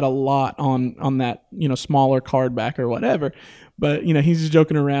try to write a lot on that, smaller card back or whatever. But, he's just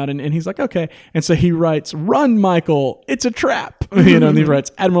joking around and he's like, okay. And so he writes, run, Michael, it's a trap. And he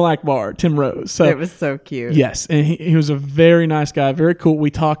writes Admiral Akbar, Tim Rose. So it was so cute. Yes. And he was a very nice guy, very cool. We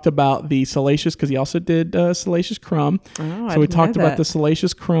talked about the Salacious, because he also did Salacious Crumb. Oh, so we talked about the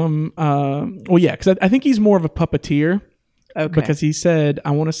Salacious Crumb. Because I think he's more of a puppeteer. Okay. Because he said,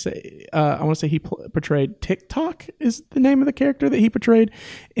 I want to say he portrayed TikTok is the name of the character that he portrayed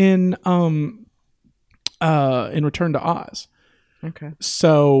in Return to Oz. Okay.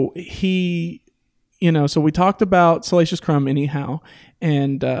 So he, so we talked about Salacious Crumb anyhow,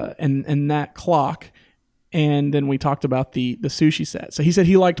 and that clock, and then we talked about the sushi set. So he said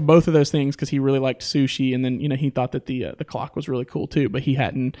he liked both of those things because he really liked sushi, and then he thought that the clock was really cool too, but he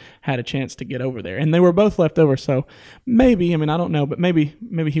hadn't had a chance to get over there, and they were both left over. So maybe, I don't know, but maybe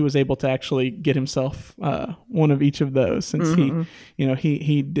he was able to actually get himself one of each of those since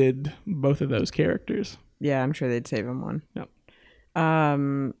he did both of those characters. Yeah, I'm sure they'd save him one. Yep.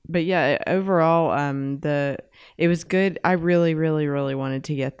 But yeah, overall, it was good. I really, really, really wanted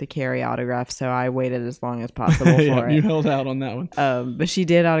to get the Carrie autograph, so I waited as long as possible for it. You held out on that one. But she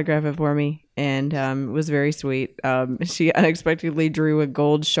did autograph it for me, and it was very sweet. She unexpectedly drew a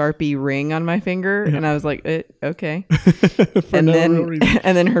gold Sharpie ring on my finger, and I was like, okay. And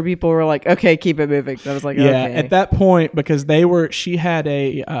then her people were like, okay, keep it moving. And I was like, yeah, okay. At that point, because she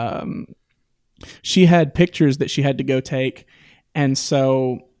had pictures that she had to go take. And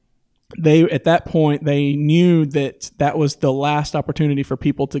so at that point, they knew that was the last opportunity for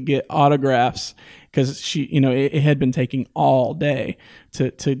people to get autographs, because it had been taking all day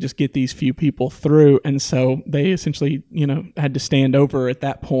to just get these few people through. And so they essentially, had to stand over at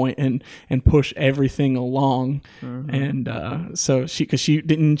that point and push everything along. Mm-hmm. And so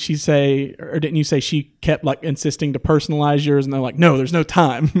didn't you say she kept like insisting to personalize yours, and they're like, no, there's no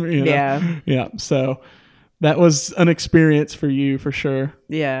time. Yeah. Yeah. So that was an experience for you for sure.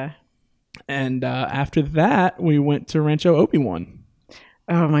 Yeah. And after that, we went to Rancho Obi-Wan.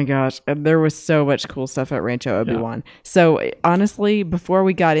 Oh my gosh. There was so much cool stuff at Rancho Obi-Wan. Yeah. So honestly, before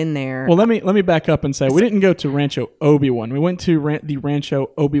we got in there... Well, let me back up and say, we didn't go to Rancho Obi-Wan. We went to the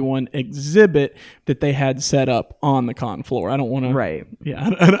Rancho Obi-Wan exhibit that they had set up on the con floor. I don't want to... Right.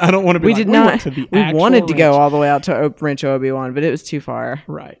 Yeah, I don't want to be we like, did not, went to the we wanted to go all the way out to Rancho Obi-Wan, but it was too far.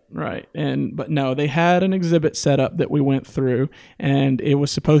 Right. But no, they had an exhibit set up that we went through, and it was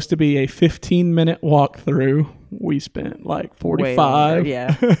supposed to be a 15-minute walkthrough. We spent like 45.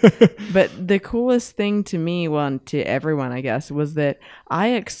 Yeah. But the coolest thing to me, to everyone, I guess, was that I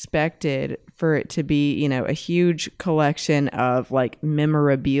expected for it to be, a huge collection of like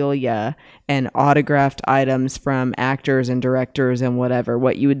memorabilia and autographed items from actors and directors and whatever,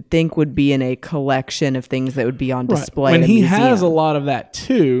 what you would think would be in a collection of things that would be on display. When at a he museum. has a lot of that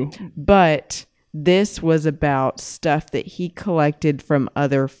too. But this was about stuff that he collected from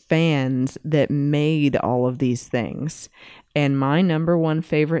other fans that made all of these things. And my number one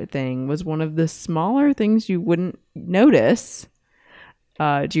favorite thing was one of the smaller things you wouldn't notice.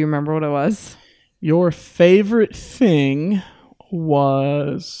 Do you remember what it was? Your favorite thing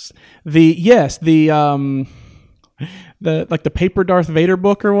was the paper Darth Vader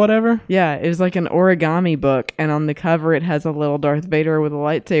book or whatever. Yeah, it was like an origami book, and on the cover it has a little Darth Vader with a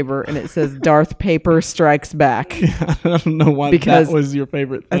lightsaber, and it says Darth Paper Strikes Back. Yeah, I don't know why that was your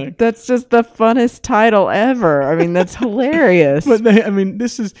favorite thing. That's just the funnest title ever. I mean, that's hilarious. But Steve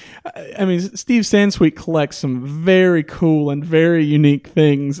Sansweet collects some very cool and very unique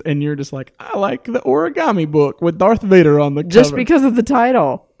things, and you're just like, I like the origami book with Darth Vader on the cover. Just because of the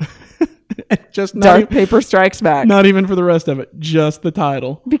title. Just Darth Paper Strikes Back. Not even for the rest of it, just the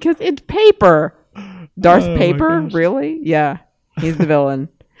title. Because it's paper. Darth Paper? Really? Yeah. He's the villain.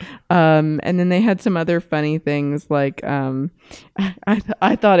 And then they had some other funny things like I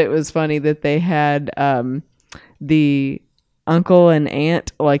thought it was funny that they had the uncle and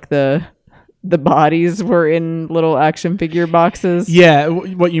aunt, like the the bodies were in little action figure boxes. Yeah,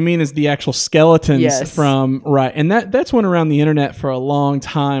 what you mean is the actual skeletons Yes. from right, and that's went around the internet for a long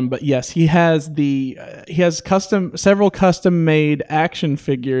time. But yes, he has several custom made action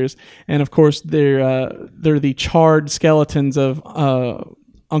figures, and of course they're the charred skeletons of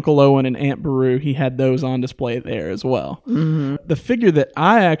Uncle Owen and Aunt Beru. He had those on display there as well. Mm-hmm. The figure that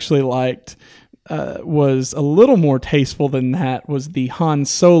I actually liked was a little more tasteful than that. Was the Han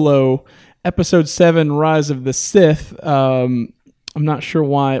Solo Episode 7 Rise of the Sith. I'm not sure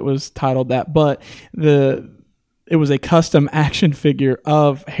why it was titled that, but it was a custom action figure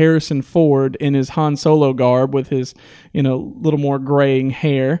of Harrison Ford in his Han Solo garb with his, little more graying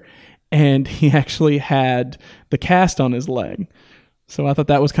hair, and he actually had the cast on his leg. So I thought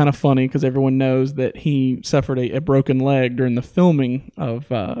that was kind of funny because everyone knows that he suffered a broken leg during the filming of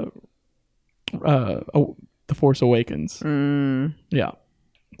The Force Awakens. Yeah.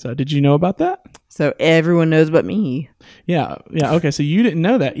 So did you know about that? So everyone knows but me. Yeah. Okay. So you didn't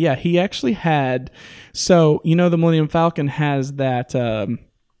know that. Yeah. He actually had, the Millennium Falcon has that,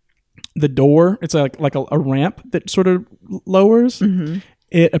 the door, it's like a ramp that sort of lowers. Mm-hmm.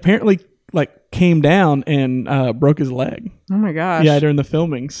 It apparently came down and broke his leg. Oh my gosh. Yeah. During the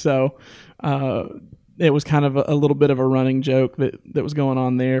filming. So, it was kind of a little bit of a running joke that was going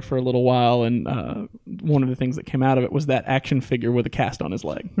on there for a little while, and one of the things that came out of it was that action figure with a cast on his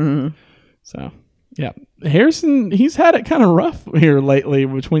leg. Mm-hmm. So, yeah, Harrison, he's had it kind of rough here lately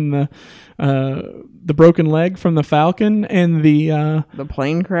between the broken leg from the Falcon and the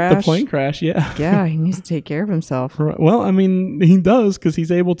plane crash. The plane crash, yeah. Yeah, he needs to take care of himself. Right. Well, I mean, he does because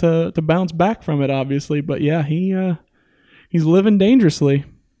he's able to bounce back from it, obviously. But yeah, he's living dangerously.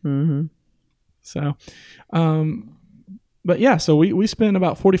 Mm-hmm. So, but yeah, so we spent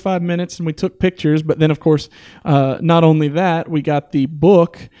about 45 minutes and we took pictures, but then of course, not only that, we got the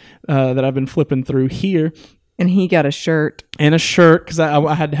book, that I've been flipping through here. And he got a shirt. And a shirt, because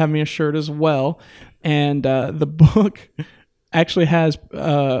I had to have me a shirt as well. And, the book actually has,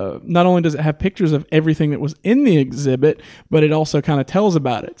 not only does it have pictures of everything that was in the exhibit, but it also kind of tells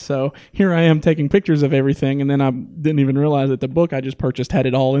about it. So here I am taking pictures of everything, and then I didn't even realize that the book I just purchased had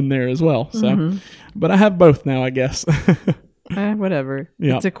it all in there as well. So, but I have both now, I guess. Whatever.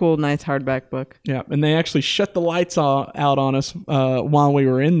 Yeah. It's a cool, nice hardback book. Yeah, and they actually shut the lights out on us while we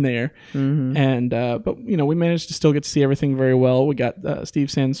were in there, and but we managed to still get to see everything very well. We got Steve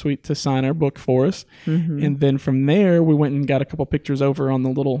Sansweet to sign our book for us, and then from there we went and got a couple pictures over on the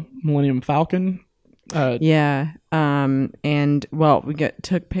little Millennium Falcon. And well, we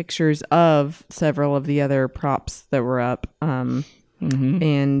took pictures of several of the other props that were up, and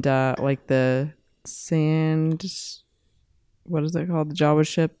like the sand. What is it called? The Jawa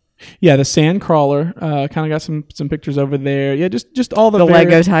ship? Yeah, the sand crawler. Kind of got some pictures over there. Yeah, just all the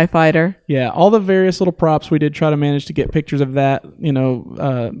Lego TIE fighter. Yeah, all the various little props. We did try to manage to get pictures of that.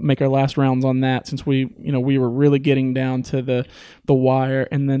 Make our last rounds on that since we were really getting down to the wire.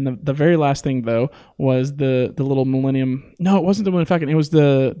 And then the very last thing though was the little Millennium. No, it wasn't the Millennium Falcon. It was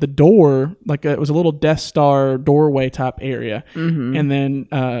the door. It was a little Death Star doorway type area. Mm-hmm. And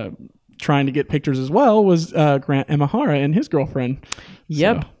then trying to get pictures as well was Grant Imahara and his girlfriend.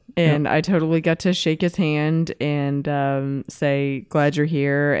 Yep. So, and I totally got to shake his hand and say, glad you're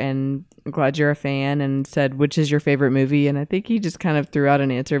here and glad you're a fan, and said, which is your favorite movie? And I think he just kind of threw out an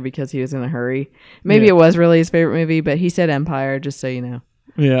answer because he was in a hurry. Maybe it was really his favorite movie, but he said Empire, just so you know.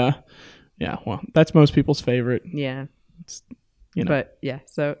 Yeah. Yeah. Well, that's most people's favorite. Yeah. But yeah,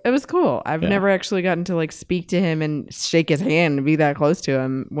 so it was cool. I've never actually gotten to speak to him and shake his hand and be that close to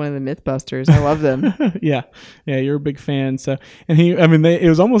him. One of the Mythbusters. I love them. Yeah, you're a big fan. So, and it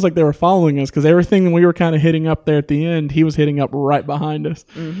was almost like they were following us because everything we were kind of hitting up there at the end, he was hitting up right behind us.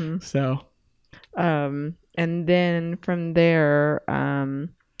 Mm-hmm. So, and then from there,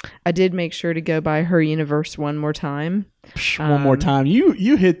 I did make sure to go by Her Universe one more time. One more time.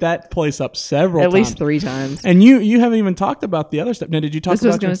 You hit that place up several times. At least 3 times. And you haven't even talked about the other stuff. Now, did you talk about... I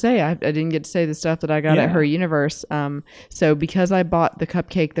was going to say, I didn't get to say the stuff that I got at Her Universe. So because I bought the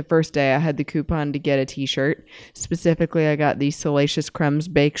cupcake the first day, I had the coupon to get a t-shirt. Specifically, I got the Salacious Crumbs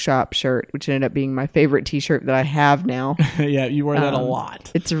Bake Shop shirt, which ended up being my favorite t-shirt that I have now. Yeah, you wear that a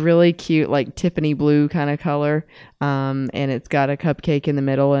lot. It's a really cute, Tiffany blue kind of color. And it's got a cupcake in the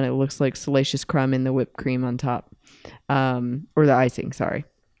middle, and it looks like Salacious Crumb in the whipped cream on top. Or the icing, sorry.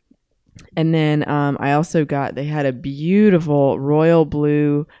 And then I also they had a beautiful royal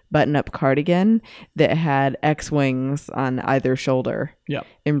blue button-up cardigan that had X-wings on either shoulder. Yep.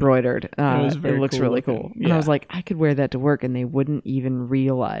 Embroidered. was very it looks cool really looking. cool. And I Yeah. was like, I could wear that to work and they wouldn't even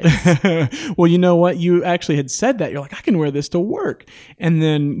realize. Well, you know what? You actually had said that. You're like, I can wear this to work. And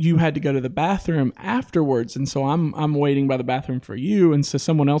then you had to go to the bathroom afterwards. And so I'm waiting by the bathroom for you. And so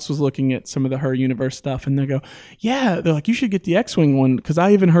someone else was looking at some of the Her Universe stuff. And they go, yeah, they're like, you should get the X-Wing one. Because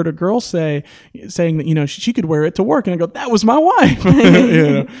I even heard a girl saying that, you know, she could wear it to work. And I go, that was my wife. You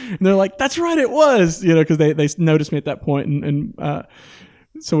know? And they're like, that's right, it was. You know, because they noticed me at that point. And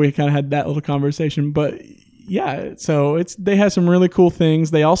so we kind of had that little conversation. But yeah, so they had some really cool things.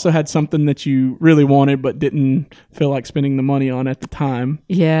 They also had something that you really wanted but didn't feel like spending the money on at the time.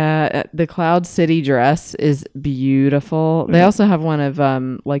 Yeah, the Cloud City dress is beautiful. They also have one of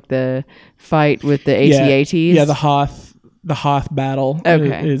like the fight with the AT-ATs. Yeah, the Hoth battle.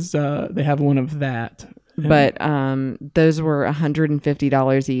 Okay. is they have one of that. But those were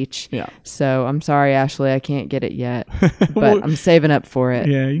 $150 each. Yeah. So I'm sorry, Ashley, I can't get it yet, but Well, I'm saving up for it.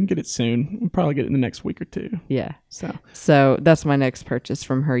 Yeah, you can get it soon. We'll probably get it in the next week or two. Yeah. So So that's my next purchase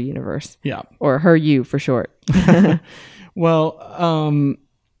from Her Universe, yeah. or Her U for short. Well,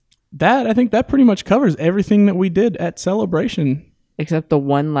 I think that pretty much covers everything that we did at Celebration. Except the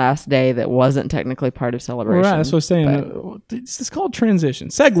one last day that wasn't technically part of Celebration. Right, that's what I was saying. It's called transition.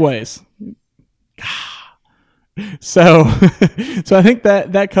 Segues. So I think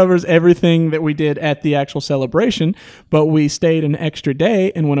that covers everything that we did at the actual Celebration, but we stayed an extra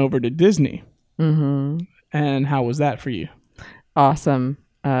day and went over to Disney. Mm-hmm. And how was that for you? Awesome.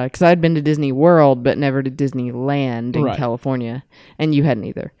 Because I'd been to Disney World, but never to Disneyland in Right. California, and you hadn't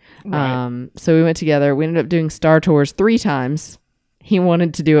either. Right. So we went together. We ended up doing Star Tours 3 times. He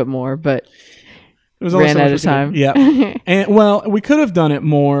wanted to do it more, but It was only ran so much out we of could time. do. Yeah. And well, we could have done it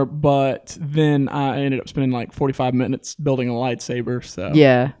more, but then I ended up spending like 45 minutes building a lightsaber. So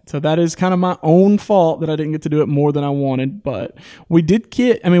Yeah. So that is kind of my own fault that I didn't get to do it more than I wanted. But we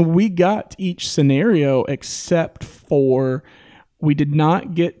got each scenario except for we did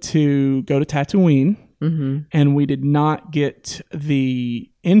not get to go to Tatooine. Mm-hmm. And we did not get the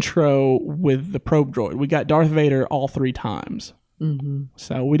intro with the probe droid. We got Darth Vader all 3 times. Mm-hmm.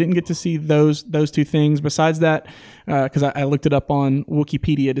 So we didn't get to see those 2 things. Besides that, because I looked it up on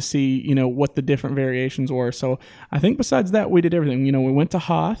Wikipedia to see, you know, what the different variations were. So I think besides that, we did everything. You know, we went to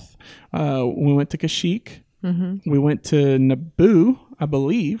Hoth, we went to Kashyyyk, we went to Naboo, I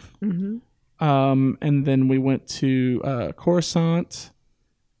believe, and then we went to Coruscant,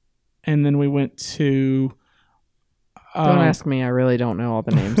 and then we went to. Don't ask me. I really don't know all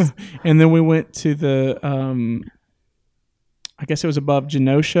the names. And then we went to the. I guess it was above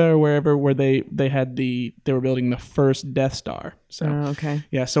Genosha or wherever where they were building the first Death Star. So Okay.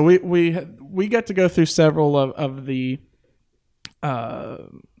 yeah, so we got to go through several of the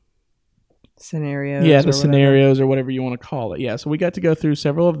Scenarios. the or whatever. scenarios or whatever you want to call it. Yeah, so we got to go through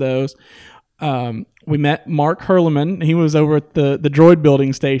several of those. We met Mark Herleman. He was over at the droid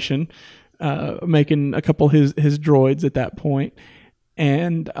building station, making a couple of his droids at that point.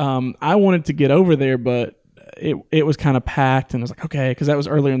 And I wanted to get over there, but it was kind of packed, and I was like, okay, because that was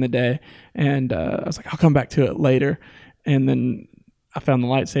earlier in the day, and I was like, I'll come back to it later. And then I found the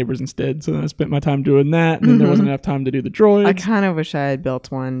lightsabers instead, so then I spent my time doing that, and then there wasn't enough time to do the droids. I kind of wish I had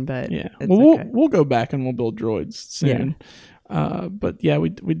built one, but Yeah, it's well, okay. we'll go back and we'll build droids soon. But yeah, we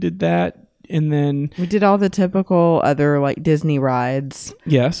did that, and then We did all the typical other like Disney rides.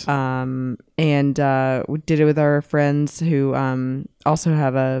 yes, And we did it with our friends who also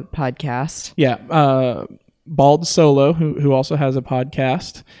have a podcast. yeah, Bald Solo, who also has a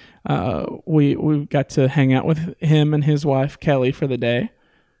podcast. We got to hang out with him and his wife Kelly for the day.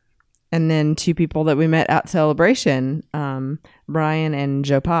 And then 2 people that we met at Celebration, Brian and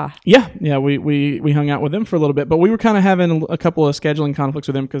Joe Pa. Yeah, we hung out with them for a little bit, but we were kind of having a couple of scheduling conflicts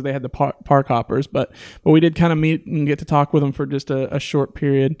with them because they had the park hoppers. But we did kind of meet and get to talk with them for just a short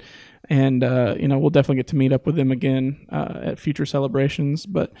period, and we'll definitely get to meet up with them again at future celebrations.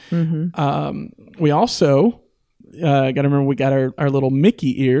 But we also got to remember we got our little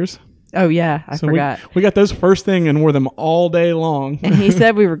Mickey ears. Oh, yeah. I forgot. We got those first thing and wore them all day long. And he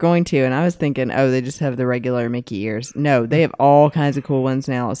said we were going to, and I was thinking, oh, they just have the regular Mickey ears. No, they have all kinds of cool ones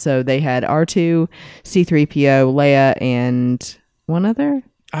now. So they had R2, C-3PO, Leia, and one other?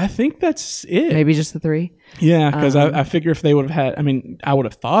 I think that's it. Maybe just the 3? Yeah, because I figure if they would have had, I would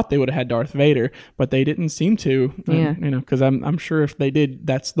have thought they would have had Darth Vader, but they didn't seem to. Yeah. Because I'm sure if they did,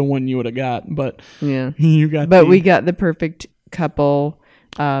 that's the one you would have got. But Yeah. you got. But we got the perfect couple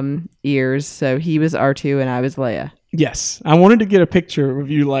ears. So he was R2 and I was Leia. Yes, I wanted to get a picture of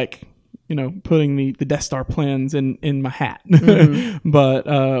you putting the Death Star plans in my hat. But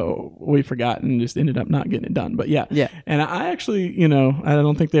we forgot and just ended up not getting it done. But yeah. And I actually, I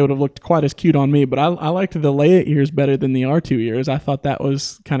don't think they would have looked quite as cute on me, but I liked the Leia ears better than the R2 ears. I thought that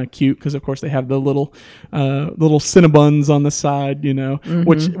was kind of cute because, of course, they have the little Cinnabons on the side,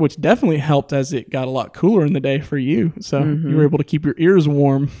 which definitely helped as it got a lot cooler in the day for you. So you were able to keep your ears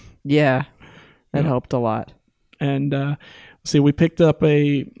warm. Yeah, that helped a lot. And see, we picked up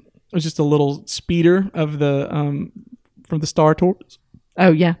it was just a little speeder of the from the Star Tours.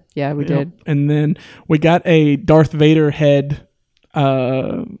 Oh yeah, we did. And then we got a Darth Vader head.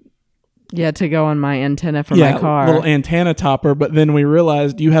 To go on my antenna for my car. Little antenna topper. But then we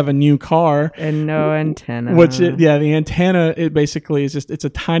realized you have a new car and no antenna. The antenna, it basically is it's a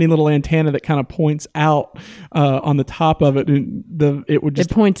tiny little antenna that kind of points out on the top of it, and it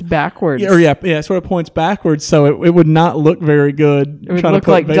points backwards. It sort of points backwards, so it would not look very good. It would look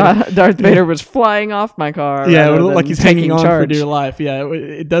like Darth Vader was flying off my car. Yeah, it would look like he's hanging on for dear life. Yeah,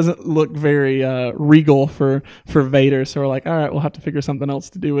 it doesn't look very regal for Vader. So we're like, all right, we'll have to figure something else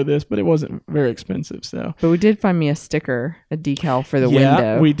to do with this. But it wasn't very expensive. So, but we did find me a sticker, a decal for the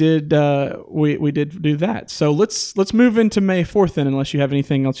window. We did. We did do that. So let's move into May 4th then, unless you have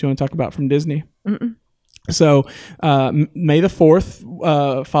anything else you want to talk about from Disney. Mm-mm. So May the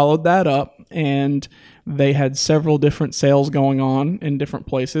 4th followed that up, and they had several different sales going on in different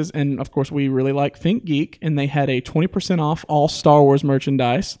places. And of course, we really like ThinkGeek, and they had a 20% off all Star Wars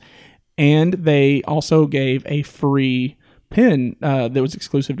merchandise, and they also gave a free pin that was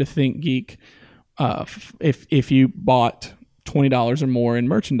exclusive to ThinkGeek if you bought $20 or more in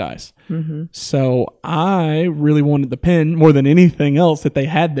merchandise. Mm-hmm. So I really wanted the pin more than anything else that they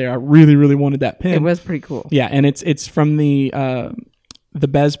had there. I really, really wanted that pin. It was pretty cool. Yeah, and it's from the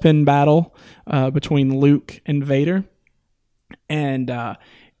Bespin battle between Luke and Vader, and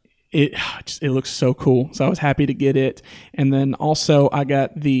it looks so cool. So I was happy to get it, and then also I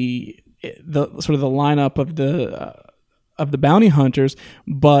got the sort of the lineup of the bounty hunters,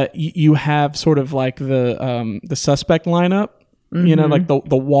 but you have sort of like the suspect lineup, like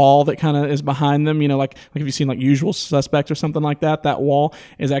the wall that kind of is behind them, like if you've seen like Usual Suspects or something like that, that wall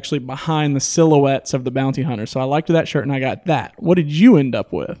is actually behind the silhouettes of the bounty hunters. So I liked that shirt and I got that. What did you end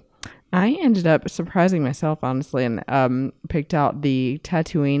up with? I ended up surprising myself, honestly, and picked out the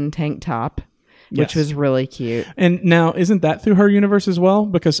Tatooine tank top. Which was really cute. And now, isn't that through Her Universe as well?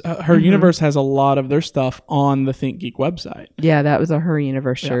 Because Her Universe has a lot of their stuff on the ThinkGeek website. Yeah, that was a Her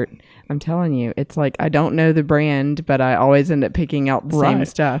Universe shirt. I'm telling you, it's like I don't know the brand, but I always end up picking out the same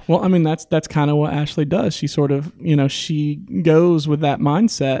stuff. Well, I mean, that's kind of what Ashley does. She sort of, she goes with that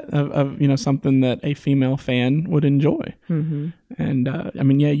mindset of something that a female fan would enjoy. Mm-hmm. And I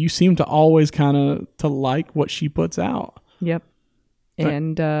mean, you seem to always kind of to like what she puts out. Yep.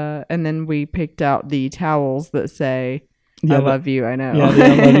 And then we picked out the towels that say, I love you, I know. Yeah, the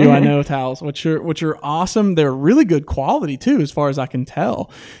I love you, I know towels, which are awesome. They're really good quality too, as far as I can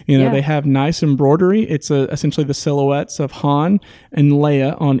tell. They have nice embroidery. It's essentially the silhouettes of Han and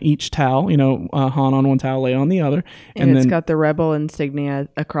Leia on each towel. Han on one towel, Leia on the other, and it's got the Rebel insignia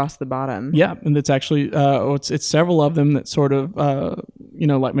across the bottom. Yeah, and it's actually it's several of them that sort of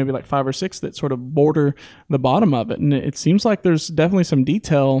like maybe like 5 or 6 that sort of border the bottom of it, and it seems like there's definitely some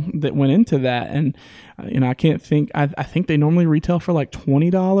detail that went into that. And I can't think. I think they normally retail for like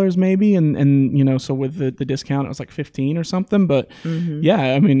 $20 maybe, and so with the discount it was like $15 or something. But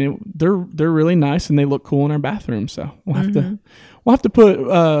I mean they're really nice and they look cool in our bathroom. So we'll have to put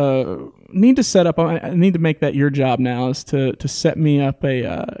need to set up. I need to make that your job now, is to set me up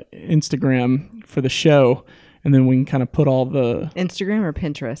a Instagram for the show, and then we can kind of put all the Instagram or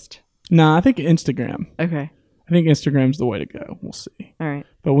Pinterest. Nah, I think Instagram. Okay. I think Instagram's the way to go. We'll see. All right.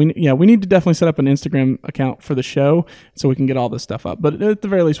 But we need to definitely set up an Instagram account for the show so we can get all this stuff up. But at the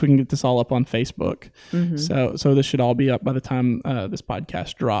very least, we can get this all up on Facebook. Mm-hmm. So this should all be up by the time this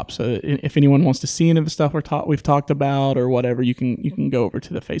podcast drops. So if anyone wants to see any of the stuff we've talked about or whatever, you can go over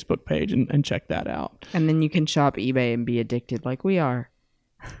to the Facebook page and check that out. And then you can shop eBay and be addicted like we are.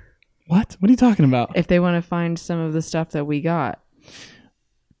 What? What are you talking about? If they want to find some of the stuff that we got.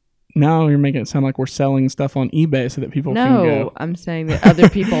 Now you're making it sound like we're selling stuff on eBay so that people can go. No, I'm saying that other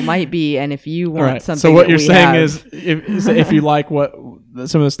people might be, and if you want something, so what you're saying is, if you like what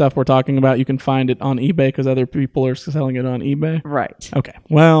some of the stuff we're talking about, you can find it on eBay because other people are selling it on eBay. Right. Okay.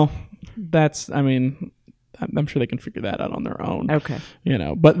 Well, that's I'm sure they can figure that out on their own. Okay.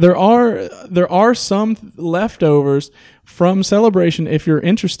 But there are some leftovers from Celebration. If you're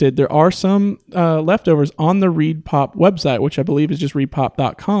interested, there are some leftovers on the ReedPop website, which I believe is just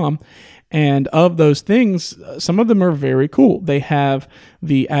reedpop.com. And of those things, some of them are very cool. They have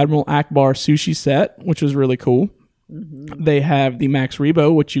the Admiral Akbar sushi set, which was really cool. Mm-hmm. They have the Max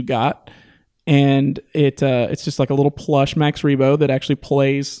Rebo, which you got. And it's just like a little plush Max Rebo that actually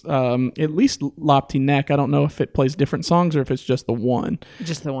plays at least Lopty Neck. I don't know if it plays different songs or if it's just the one.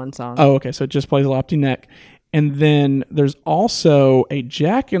 Just the one song. Oh, okay. So it just plays Lopty Neck. And then there's also a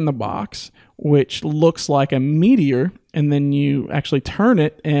Jack in the Box, which looks like a meteor, and then you actually turn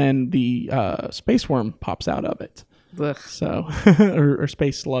it, and the space worm pops out of it. Ugh. So, or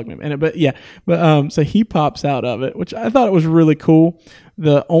space slug, so he pops out of it, which I thought it was really cool.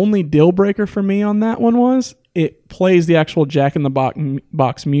 The only deal breaker for me on that one was it plays the actual Jack in the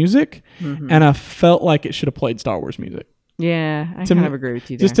Box music, and I felt like it should have played Star Wars music. Yeah, I kind of agree with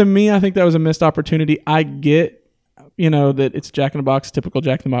you there. Just to me, I think that was a missed opportunity. I get, that it's Jack in the Box, typical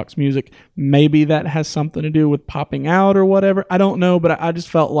Jack in the Box music. Maybe that has something to do with popping out or whatever. I don't know, but I just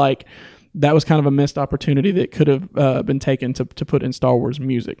felt like that was kind of a missed opportunity that could have been taken to put in Star Wars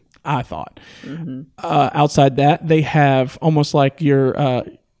music, I thought. Mm-hmm. Outside that, they have almost like your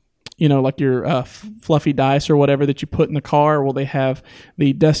fluffy dice or whatever that you put in the car. Well, they have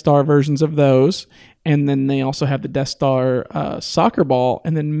the Death Star versions of those. And then they also have the Death Star soccer ball,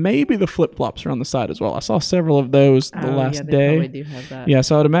 and then maybe the flip-flops are on the side as well. I saw several of those the last day. Probably do have that. Yeah,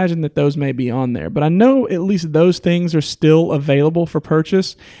 so I'd imagine that those may be on there. But I know at least those things are still available for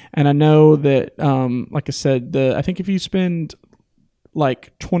purchase, and I know that, like I said, I think if you spend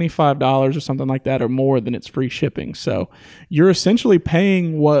like $25 or something like that or more, then it's free shipping. So you're essentially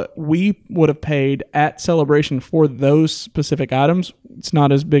paying what we would have paid at Celebration for those specific items. It's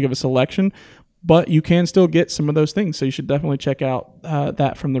not as big of a selection, but you can still get some of those things, so you should definitely check out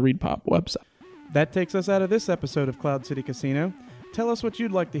that from the ReedPop website. That takes us out of this episode of Cloud City Casino. Tell us what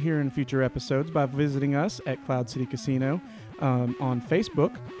you'd like to hear in future episodes by visiting us at Cloud City Casino on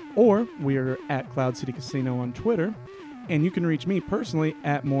Facebook, or we are at Cloud City Casino on Twitter, and you can reach me personally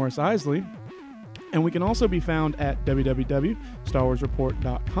at Morris Isley, and we can also be found at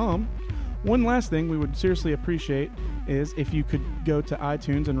www.starwarsreport.com. One last thing we would seriously appreciate is if you could go to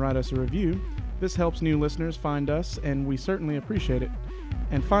iTunes and write us a review. This helps new listeners find us, and we certainly appreciate it.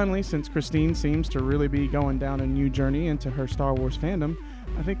 And finally, since Christine seems to really be going down a new journey into her Star Wars fandom,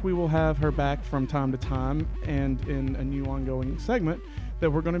 I think we will have her back from time to time and in a new ongoing segment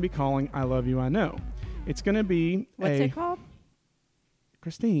that we're going to be calling I Love You, I Know. It's going to be What's it called?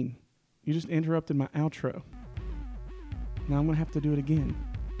 Christine, you just interrupted my outro. Now I'm going to have to do it again.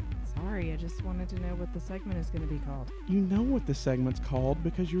 Sorry, I just wanted to know what the segment is going to be called. You know what the segment's called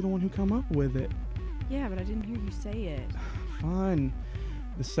because you're the one who come up with it. Yeah, but I didn't hear you say it. Fine.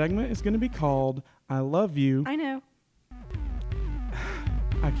 The segment is going to be called I Love You. I know.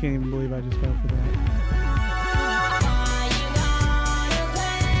 I can't even believe I just fell for that.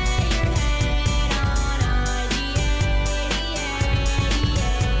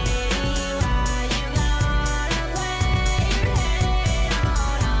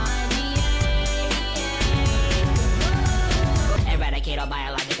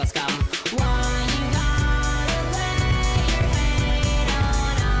 Biological scum.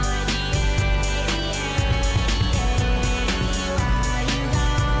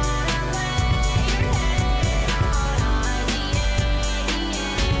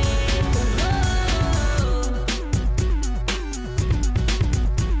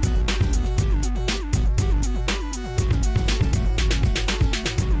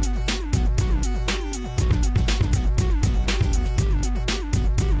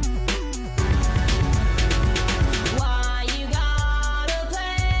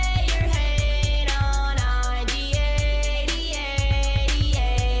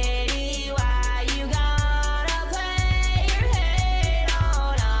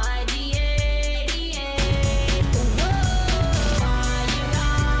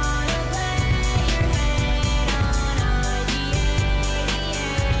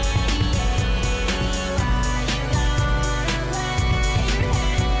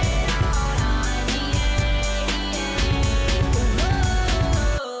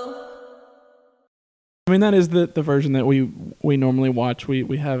 I mean, that is the version that we normally watch.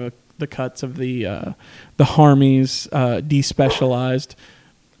 We have the cuts of the Harmies despecialized.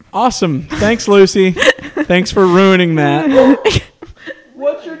 Awesome. Thanks, Lucy. Thanks for ruining that.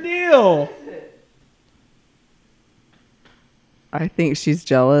 What's your deal? I think she's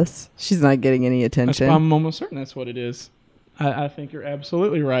jealous. She's not getting any attention. I'm almost certain that's what it is. I think you're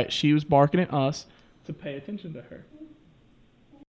absolutely right. She was barking at us to pay attention to her.